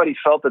everybody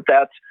felt that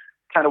that's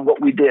kind of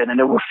what we did. And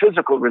there were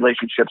physical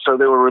relationships. So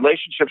there were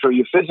relationships where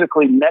you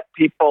physically met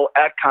people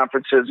at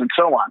conferences and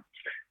so on.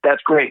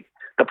 That's great.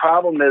 The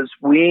problem is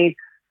we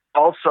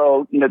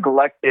also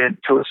neglected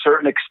to a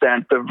certain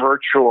extent the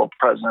virtual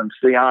presence,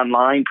 the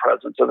online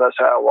presence of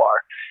SIOR.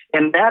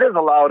 And that has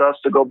allowed us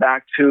to go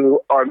back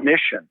to our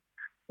mission.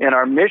 And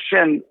our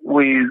mission,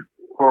 we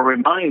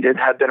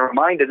have been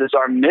reminded, is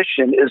our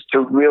mission is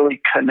to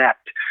really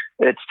connect.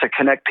 It's to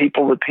connect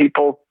people with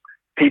people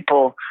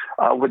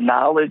with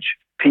knowledge,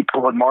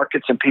 people with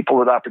markets, and people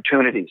with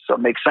opportunities. So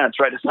it makes sense,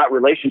 right? It's not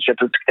relationships,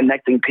 it's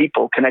connecting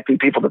people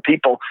to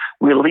people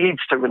leads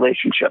to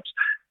relationships.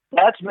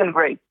 That's been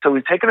great. So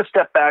we've taken a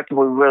step back and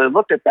we really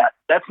looked at that.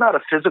 That's not a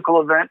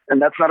physical event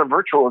and that's not a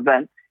virtual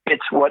event.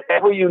 It's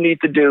whatever you need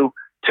to do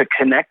to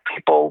connect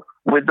people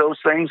with those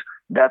things.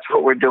 That's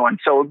what we're doing.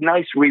 So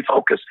nice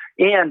refocus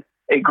and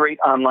a great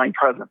online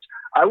presence.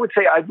 I would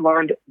say I've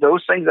learned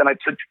those things and I've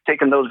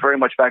taken those very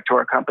much back to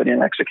our company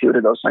and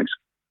executed those things.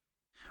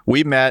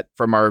 We met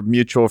from our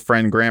mutual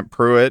friend, Grant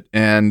Pruitt,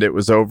 and it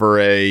was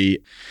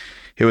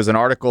an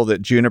article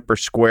that Juniper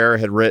Square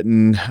had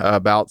written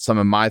about some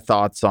of my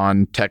thoughts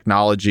on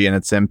technology and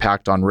its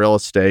impact on real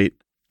estate.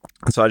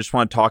 And so I just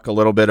want to talk a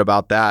little bit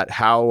about that.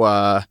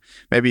 How,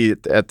 maybe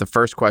at the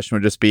first question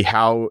would just be,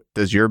 how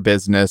does your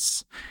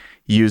business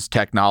use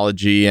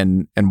technology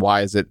and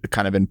why is it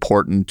kind of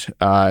important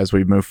as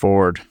we move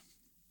forward?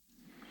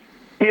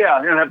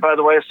 Yeah. And by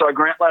the way, I saw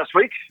Grant last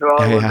week.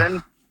 I was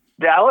in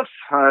Dallas.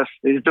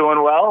 He's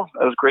doing well.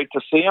 It was great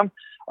to see him.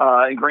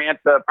 And Grant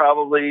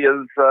probably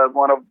is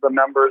one of the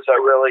members that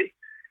really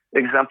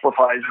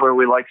exemplifies where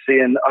we like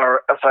seeing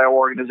our SIO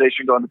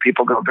organization go and the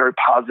people go, very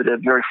positive,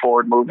 very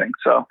forward moving.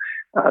 So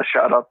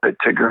shout out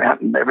to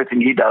Grant and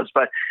everything he does.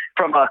 But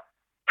from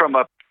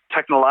a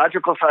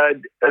technological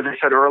side, as I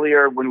said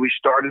earlier, when we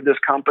started this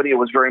company, it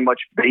was very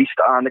much based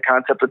on the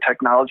concept of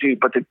technology,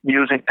 but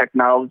using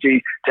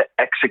technology to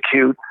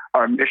execute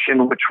our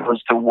mission, which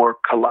was to work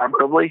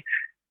collaboratively.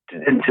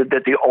 And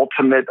that the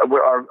ultimate,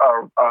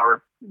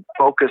 our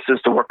focus is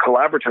to work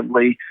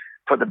collaboratively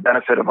for the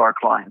benefit of our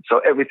clients. So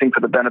everything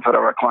for the benefit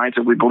of our clients,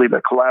 and we believe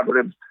that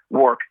collaborative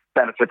work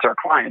benefits our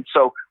clients.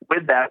 So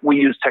with that, we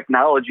use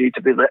technology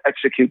to be able to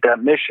execute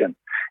that mission.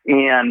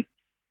 And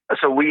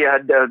so we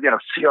had,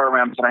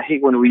 CRMs, and I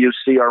hate when we use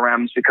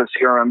CRMs because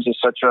CRMs is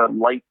such a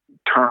light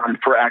term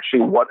for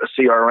actually what a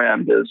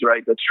CRM is,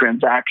 right? That's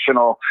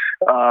transactional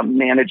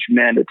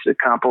management, it's a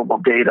comparable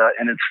data,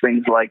 and it's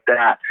things like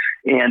that.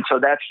 And so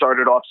that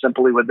started off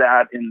simply with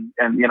that and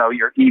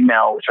your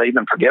email, which I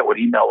even forget what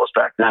email was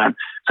back then.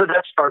 So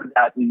that started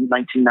that in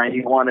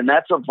 1991, and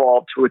that's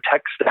evolved to a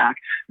tech stack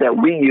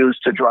that we use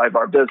to drive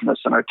our business.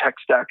 And our tech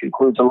stack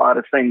includes a lot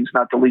of things,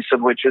 not the least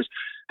of which is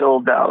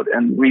Build Out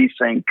and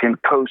Rethink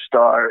and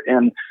CoStar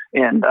and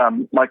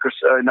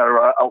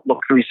Microsoft Outlook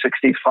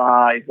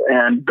 365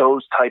 and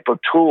those type of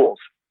tools.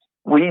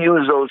 We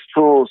use those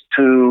tools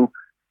to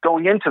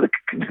going into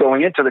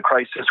the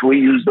crisis. We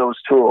use those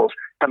tools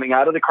coming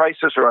out of the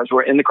crisis, or as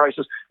we're in the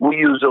crisis. We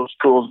use those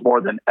tools more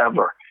than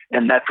ever,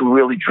 and that's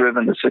really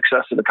driven the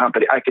success of the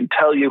company. I can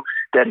tell you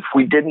that if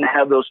we didn't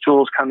have those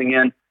tools coming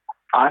in,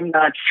 I'm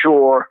not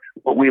sure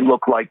what we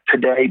look like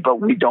today, but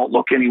we don't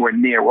look anywhere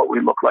near what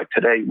we look like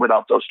today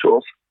without those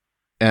tools.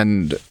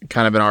 and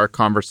kind of in our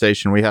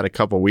conversation we had a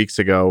couple weeks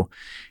ago,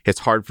 it's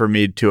hard for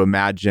me to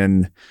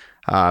imagine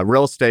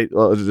real estate,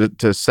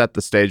 to set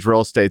the stage.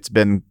 Real estate's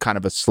been kind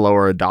of a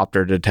slower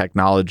adopter to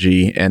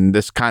technology, and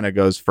this kind of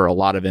goes for a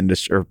lot of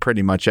industry, or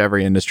pretty much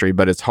every industry,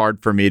 but it's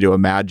hard for me to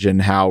imagine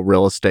how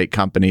real estate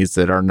companies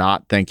that are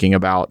not thinking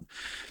about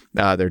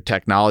their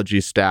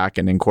technology stack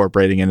and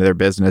incorporating into their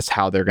business,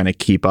 how they're going to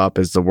keep up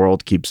as the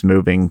world keeps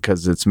moving,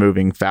 because it's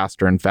moving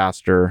faster and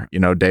faster,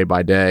 day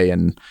by day.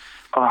 And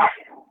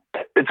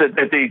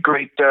it's a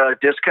great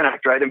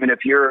disconnect, right? I mean,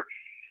 if you're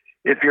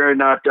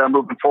not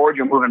moving forward,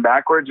 you're moving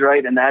backwards,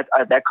 right? And that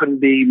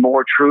couldn't be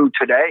more true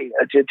today.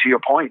 To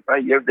your point,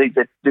 right?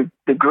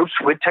 The groups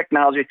with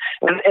technology,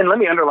 and let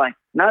me underline,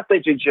 not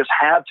that you just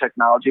have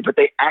technology, but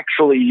they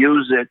actually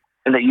use it,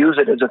 and they use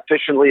it as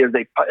efficiently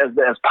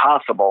as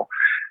possible.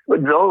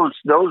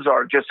 Those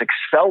are just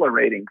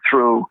accelerating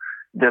through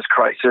this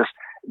crisis.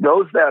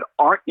 Those that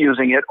aren't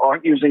using it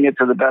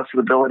to the best of the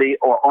ability,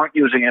 or aren't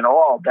using it at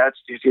all.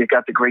 You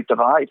got the great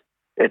divide.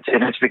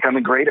 It's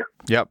becoming greater.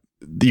 Yep.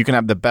 You can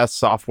have the best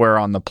software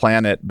on the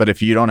planet, but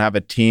if you don't have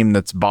a team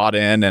that's bought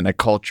in and a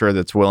culture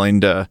that's willing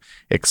to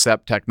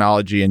accept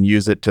technology and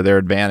use it to their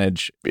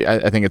advantage,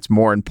 I think it's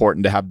more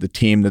important to have the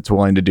team that's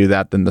willing to do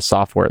that than the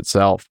software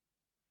itself.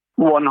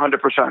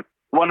 100%.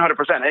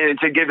 100%. And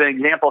to give an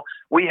example,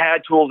 we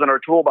had tools in our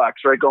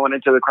toolbox, right, going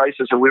into the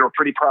crisis, and we were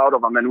pretty proud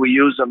of them, and we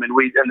use them, and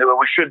we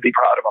should be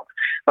proud of them.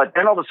 But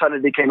then all of a sudden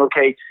it became,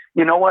 okay,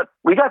 you know what?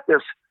 We got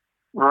this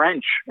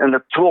wrench in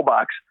the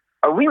toolbox.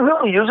 Are we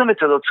really using it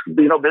to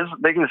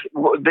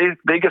the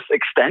biggest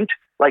extent?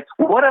 Like,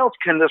 what else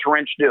can this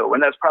wrench do?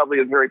 And that's probably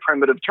a very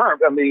primitive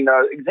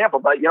example.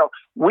 But,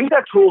 we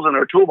got tools in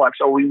our toolbox.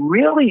 Are we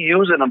really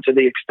using them to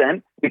the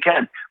extent we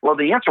can? Well,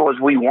 the answer was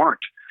we weren't.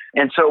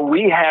 And so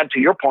we had, to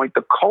your point,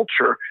 the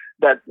culture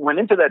that went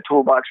into that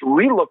toolbox.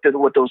 We looked at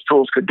what those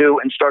tools could do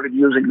and started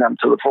using them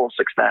to the fullest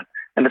extent.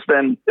 And it's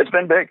been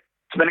big.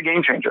 It's been a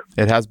game changer.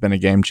 It has been a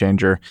game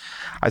changer.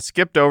 I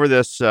skipped over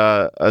this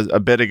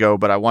a bit ago,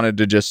 but I wanted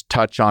to just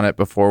touch on it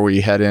before we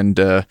head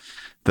into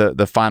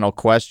the final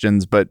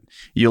questions. But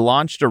you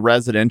launched a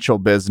residential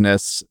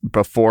business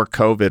before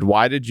COVID.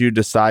 Why did you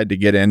decide to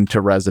get into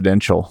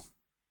residential?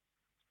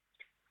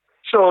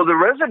 So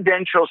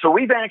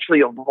we've actually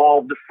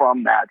evolved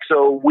from that.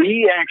 So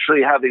we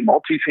actually have a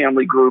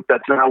multifamily group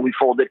that's now we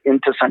folded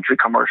into Sentry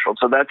Commercial.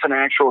 So that's an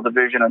actual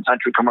division in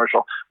Sentry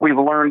Commercial. We've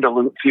learned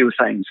a few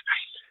things.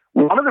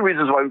 One of the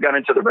reasons why we got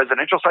into the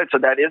residential side, so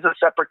that is a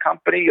separate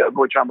company, of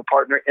which I'm a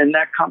partner in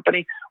that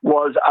company,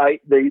 was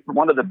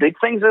one of the big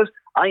things is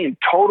I am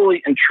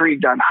totally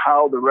intrigued on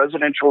how the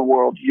residential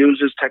world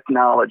uses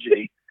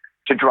technology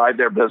to drive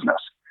their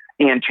business.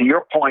 And to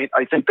your point,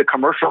 I think the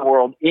commercial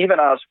world, even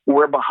us,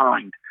 we're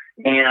behind.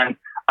 And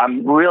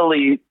I'm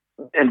really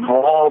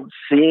involved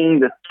seeing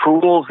the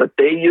tools that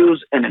they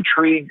use and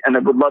intrigued, and I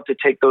would love to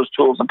take those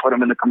tools and put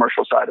them in the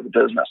commercial side of the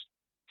business.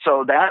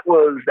 So that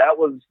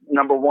was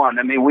number one.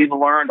 I mean, we've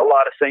learned a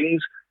lot of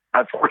things.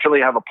 I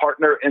fortunately have a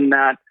partner in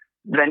that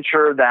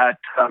venture that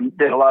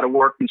did a lot of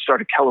work and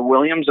started Keller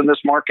Williams in this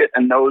market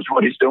and knows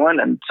what he's doing.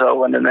 And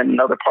then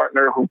another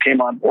partner who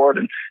came on board,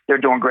 and they're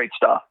doing great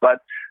stuff. But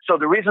so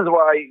the reasons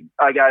why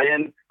I got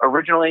in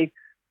originally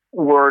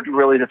were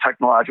really the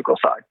technological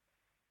side.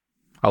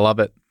 I love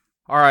it.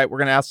 All right, we're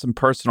going to ask some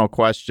personal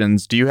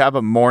questions. Do you have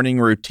a morning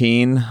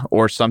routine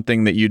or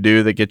something that you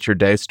do that gets your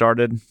day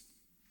started?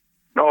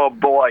 Oh,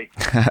 boy.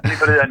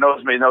 Anybody that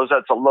knows me knows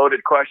that's a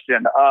loaded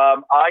question.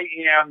 I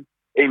am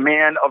a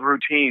man of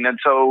routine. And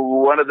so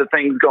one of the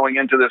things going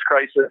into this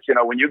crisis,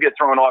 when you get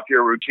thrown off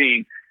your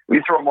routine,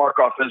 you throw Mark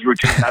off his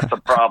routine, that's a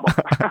problem.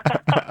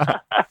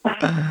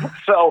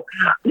 So,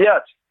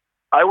 yes,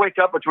 I wake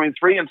up between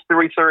 3 and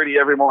 3:30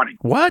 every morning.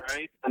 What?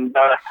 Right? And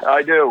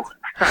I do.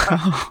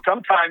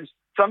 Sometimes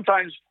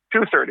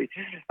 2:30.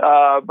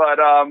 But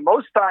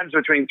most times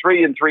between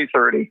 3 and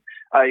 3:30.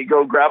 I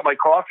go grab my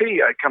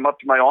coffee. I come up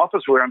to my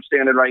office where I'm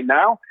standing right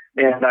now,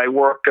 and I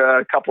work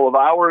a couple of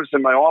hours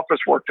in my office,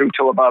 work through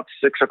till about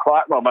 6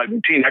 o'clock. Well, my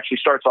routine actually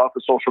starts off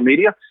with social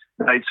media.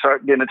 And I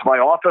start getting into my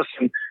office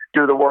and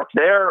do the work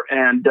there.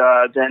 And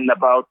then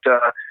about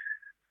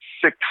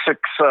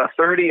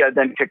 6:30, I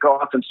then kick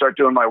off and start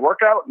doing my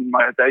workout. And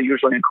that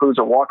usually includes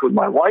a walk with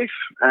my wife.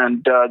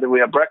 And then we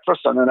have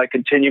breakfast, and then I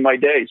continue my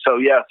day. So,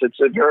 yes,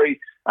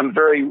 I'm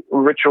very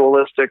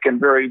ritualistic and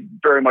very,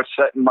 very much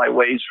set in my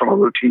ways from a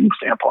routine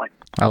standpoint.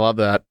 I love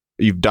that.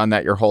 You've done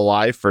that your whole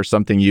life, or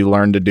something you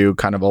learned to do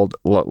kind of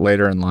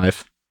later in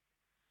life?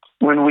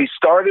 When we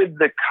started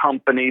the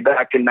company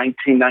back in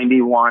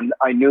 1991,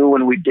 I knew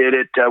when we did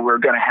it, we were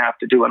going to have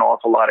to do an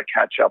awful lot of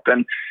catch up.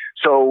 And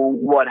so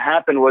what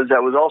happened was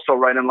that was also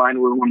right in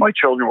line with when my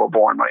children were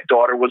born. My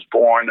daughter was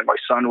born and my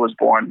son was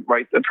born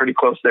pretty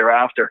close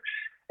thereafter.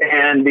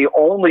 And the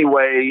only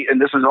way, and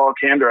this is all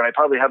candor, and I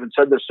probably haven't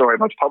said this story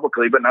much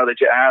publicly, but now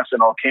that you asked,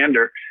 in all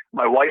candor,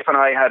 my wife and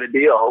I had a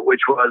deal, which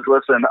was,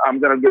 listen,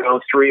 I'm going to go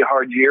 3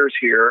 hard years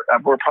here.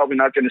 We're probably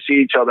not going to see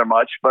each other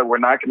much, but we're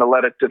not going to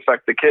let it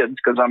affect the kids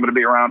because I'm going to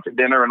be around for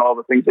dinner and all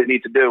the things they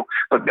need to do.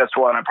 But guess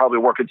what? I'm probably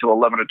working till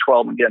 11 or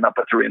 12 and getting up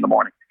at 3 in the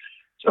morning.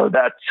 So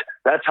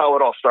that's how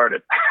it all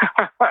started.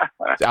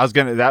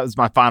 That was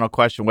my final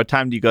question. What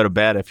time do you go to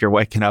bed if you're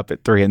waking up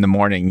at 3 in the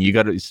morning?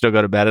 You still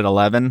go to bed at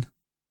 11?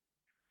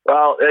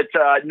 Well,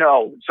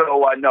 no.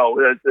 So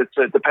no,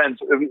 it depends.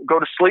 Go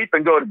to sleep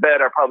and go to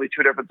bed are probably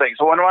 2 different things.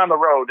 So when I'm on the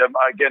road,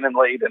 I get in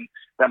late, and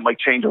that might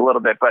change a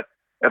little bit. But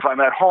if I'm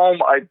at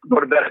home, I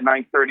go to bed at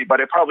 9:30, but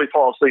I probably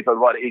fall asleep at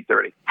about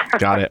 8:30.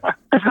 Got it.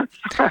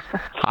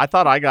 I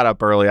thought I got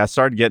up early. I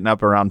started getting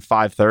up around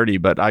 5:30,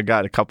 but I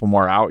got a couple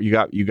more hours. You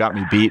got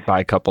me beat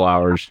by a couple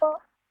hours.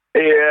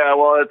 Yeah,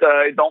 well,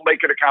 don't make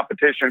it a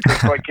competition because,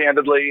 quite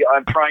candidly,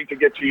 I'm trying to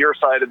get to your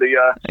side of the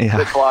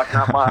clock,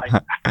 not mine.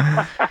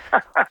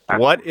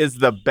 What is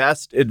the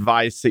best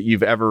advice that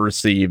you've ever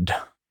received?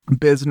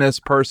 Business,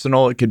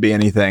 personal, it could be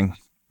anything.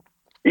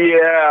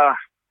 Yeah,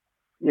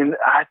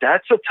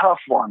 that's a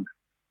tough one.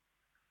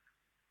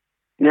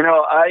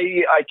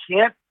 I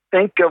can't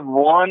think of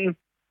one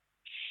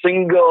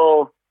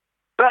single.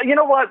 But you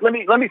know what? Let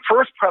me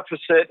first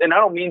preface it, and I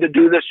don't mean to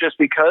do this just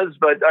because,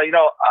 but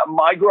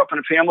I grew up in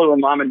a family where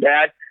mom and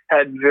dad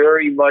had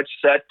very much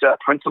set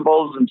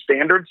principles and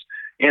standards,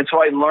 and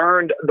so I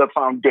learned the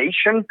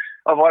foundation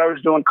of what I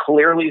was doing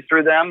clearly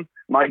through them.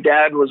 My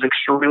dad was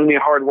extremely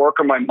hard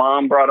worker. My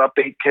mom brought up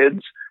 8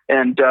 kids,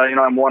 and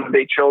I'm one of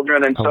 8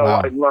 children, and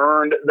I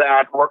learned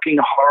that working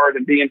hard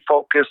and being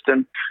focused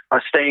and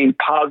staying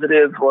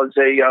positive was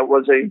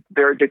a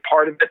very big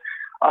part of it.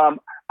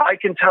 I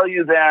can tell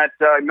you that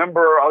I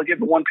remember, I'll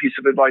give one piece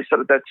of advice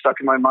that stuck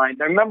in my mind.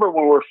 I remember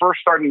when we were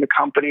first starting the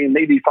company, and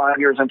maybe 5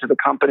 years into the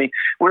company,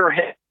 we were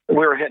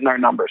hitting our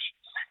numbers.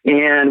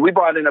 And we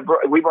brought in a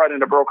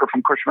broker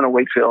from Cushman &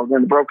 Wakefield,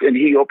 and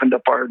he opened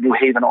up our New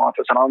Haven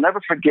office. And I'll never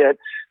forget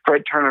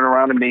Fred turning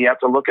around to me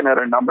after looking at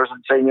our numbers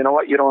and saying, you know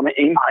what, you don't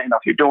aim high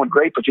enough. You're doing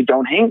great, but you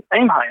don't aim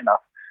high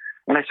enough.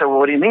 And I said, well,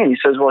 what do you mean? He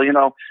says,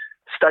 well,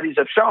 studies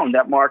have shown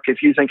that, Mark,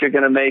 if you think you're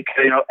going to make,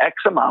 X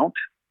amount,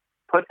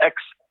 put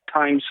X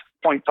times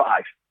 0.5.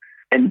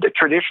 And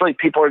traditionally,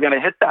 people are going to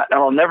hit that. And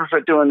I'll never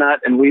forget doing that.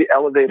 And we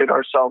elevated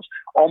ourselves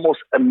almost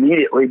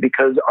immediately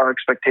because our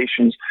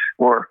expectations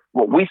were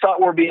what we thought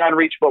were beyond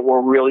reach, but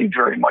were really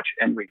very much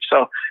in reach.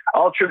 So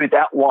I'll attribute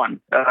that one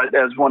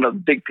as one of the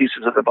big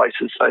pieces of advice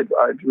I've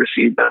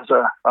received as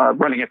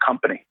running a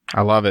company.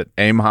 I love it.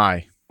 Aim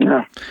high.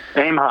 Yeah,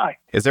 aim high.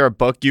 Is there a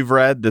book you've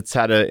read that's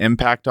had an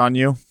impact on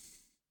you?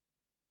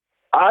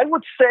 I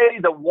would say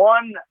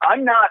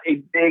I'm not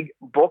a big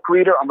book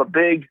reader. I'm a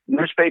big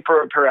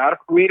newspaper and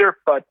periodical reader,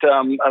 but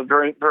a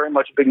very, very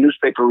much a big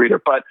newspaper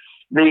reader. But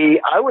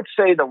I would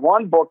say the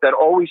one book that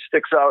always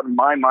sticks out in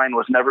my mind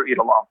was Never Eat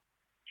Alone.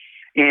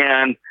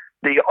 And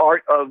the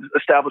art of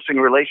establishing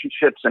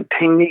relationships and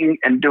pinging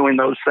and doing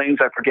those things.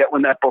 I forget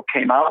when that book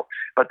came out,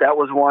 but that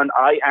was one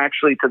I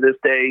actually to this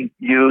day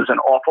use an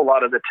awful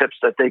lot of the tips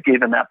that they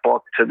gave in that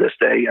book to this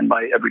day in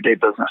my everyday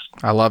business.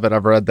 I love it.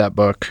 I've read that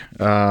book.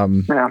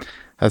 Yeah.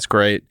 That's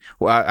great.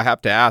 Well, I have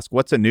to ask,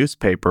 what's a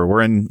newspaper?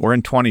 We're in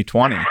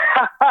 2020.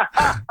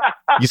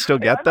 You still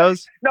get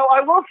those? No,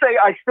 I will say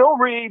I still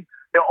read.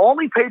 The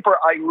only paper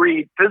I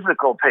read,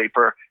 physical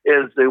paper,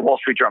 is the Wall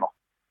Street Journal.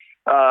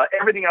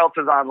 Everything else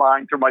is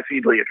online through my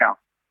Feedly account.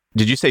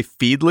 Did you say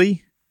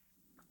Feedly?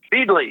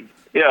 Feedly,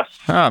 yes.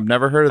 Oh, I've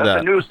never heard of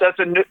that.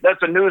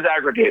 That's a news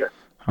aggregator.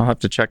 I'll have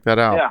to check that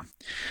out.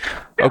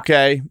 Yeah.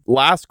 Okay,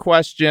 last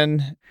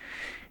question.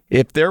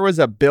 If there was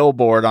a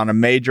billboard on a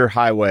major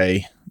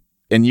highway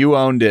and you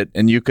owned it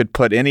and you could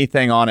put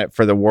anything on it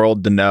for the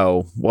world to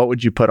know, what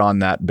would you put on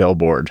that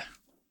billboard?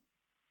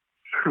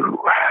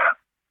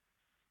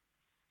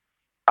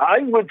 I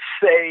would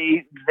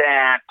say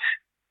that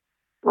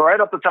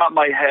right off the top of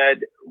my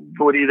head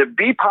would either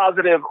be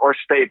positive or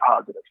stay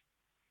positive.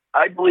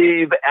 I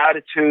believe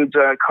attitudes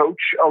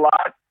coach a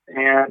lot,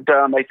 and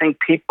I think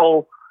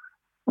people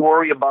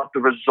worry about the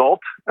result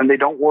and they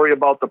don't worry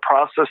about the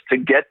process to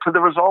get to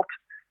the result.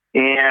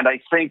 And I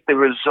think the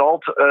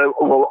result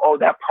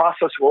that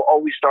process will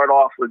always start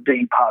off with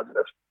being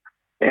positive.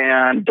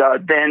 And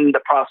then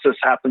the process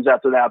happens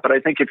after that. But I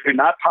think if you're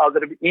not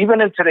positive,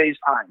 even in today's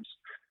times,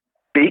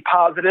 be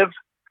positive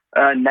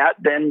and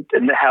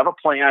have a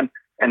plan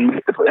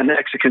and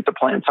execute the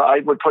plan. So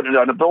I would put it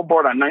on a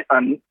billboard on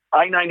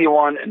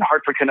I-91 in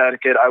Hartford,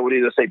 Connecticut. I would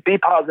either say be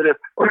positive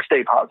or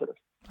stay positive.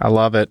 I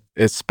love it,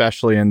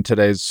 especially in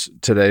today's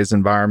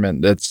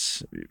environment.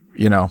 It's,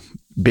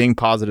 being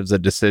positive is a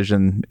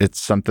decision. It's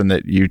something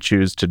that you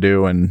choose to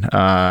do. And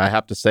I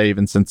have to say,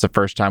 even since the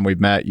first time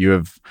we've met, you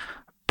have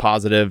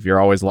positive. You're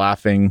always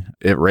laughing.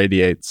 It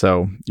radiates.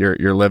 So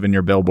you're living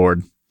your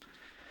billboard.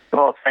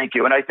 Well, thank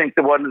you. And I think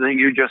the one thing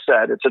you just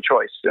said, it's a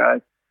choice.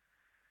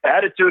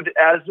 Attitude,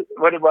 I've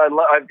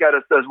got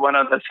there's one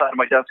on the side of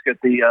my desk at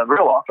the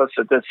real office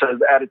that says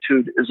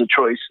attitude is a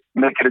choice.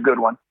 Make it a good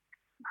one.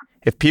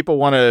 If people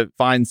want to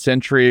find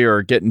Sentry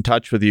or get in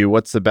touch with you,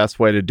 what's the best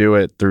way to do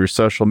it? Through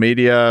social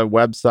media,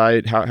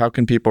 website? How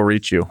can people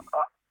reach you?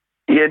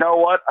 You know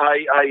what?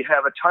 I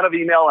have a ton of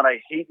email, and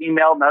I hate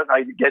email.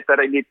 I get that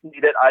I need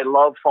it. I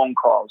love phone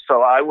calls.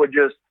 So I would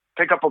just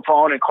pick up a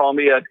phone and call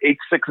me at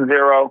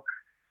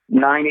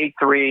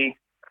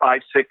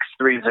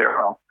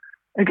 860-983-5630.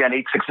 Again,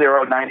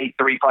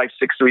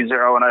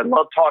 860-983-5630. And I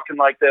love talking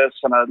like this,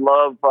 and I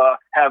love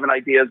having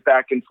ideas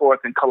back and forth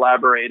and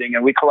collaborating.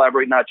 And we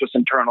collaborate not just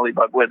internally,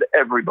 but with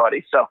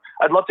everybody. So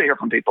I'd love to hear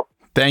from people.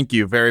 Thank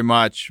you very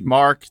much.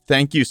 Mark,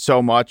 thank you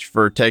so much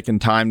for taking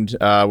time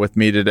with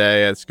me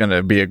today. It's going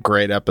to be a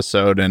great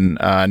episode, and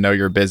I know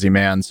you're a busy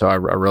man, so I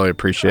really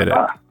appreciate it.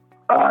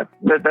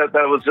 This has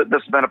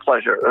been a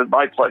pleasure,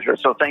 my pleasure.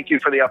 So thank you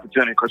for the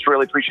opportunity, Chris.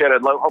 Really appreciate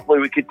it. Hopefully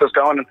we keep this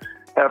going and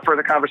have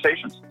further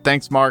conversations.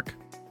 Thanks, Mark.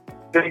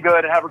 Be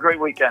good. Have a great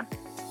weekend.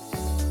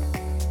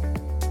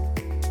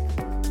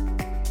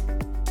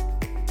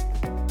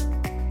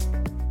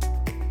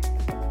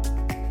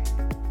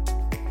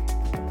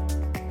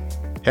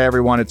 Hey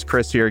everyone, it's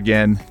Chris here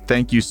again.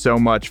 Thank you so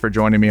much for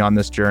joining me on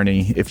this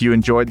journey. If you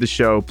enjoyed the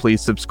show,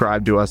 please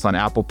subscribe to us on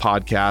Apple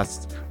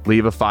Podcasts,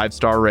 leave a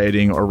 5-star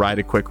rating, or write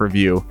a quick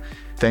review.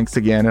 Thanks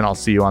again, and I'll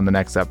see you on the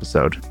next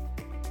episode.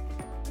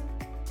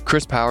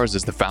 Chris Powers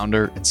is the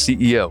founder and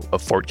CEO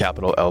of Fort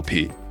Capital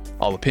LP.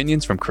 All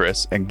opinions from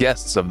Chris and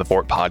guests of the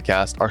Fort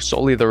Podcast are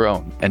solely their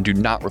own and do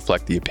not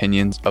reflect the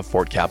opinions of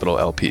Fort Capital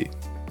LP.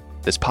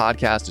 This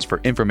podcast is for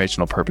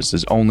informational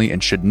purposes only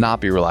and should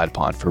not be relied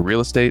upon for real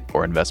estate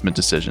or investment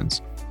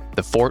decisions.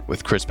 The Fort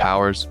with Chris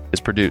Powers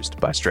is produced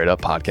by Straight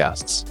Up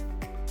Podcasts.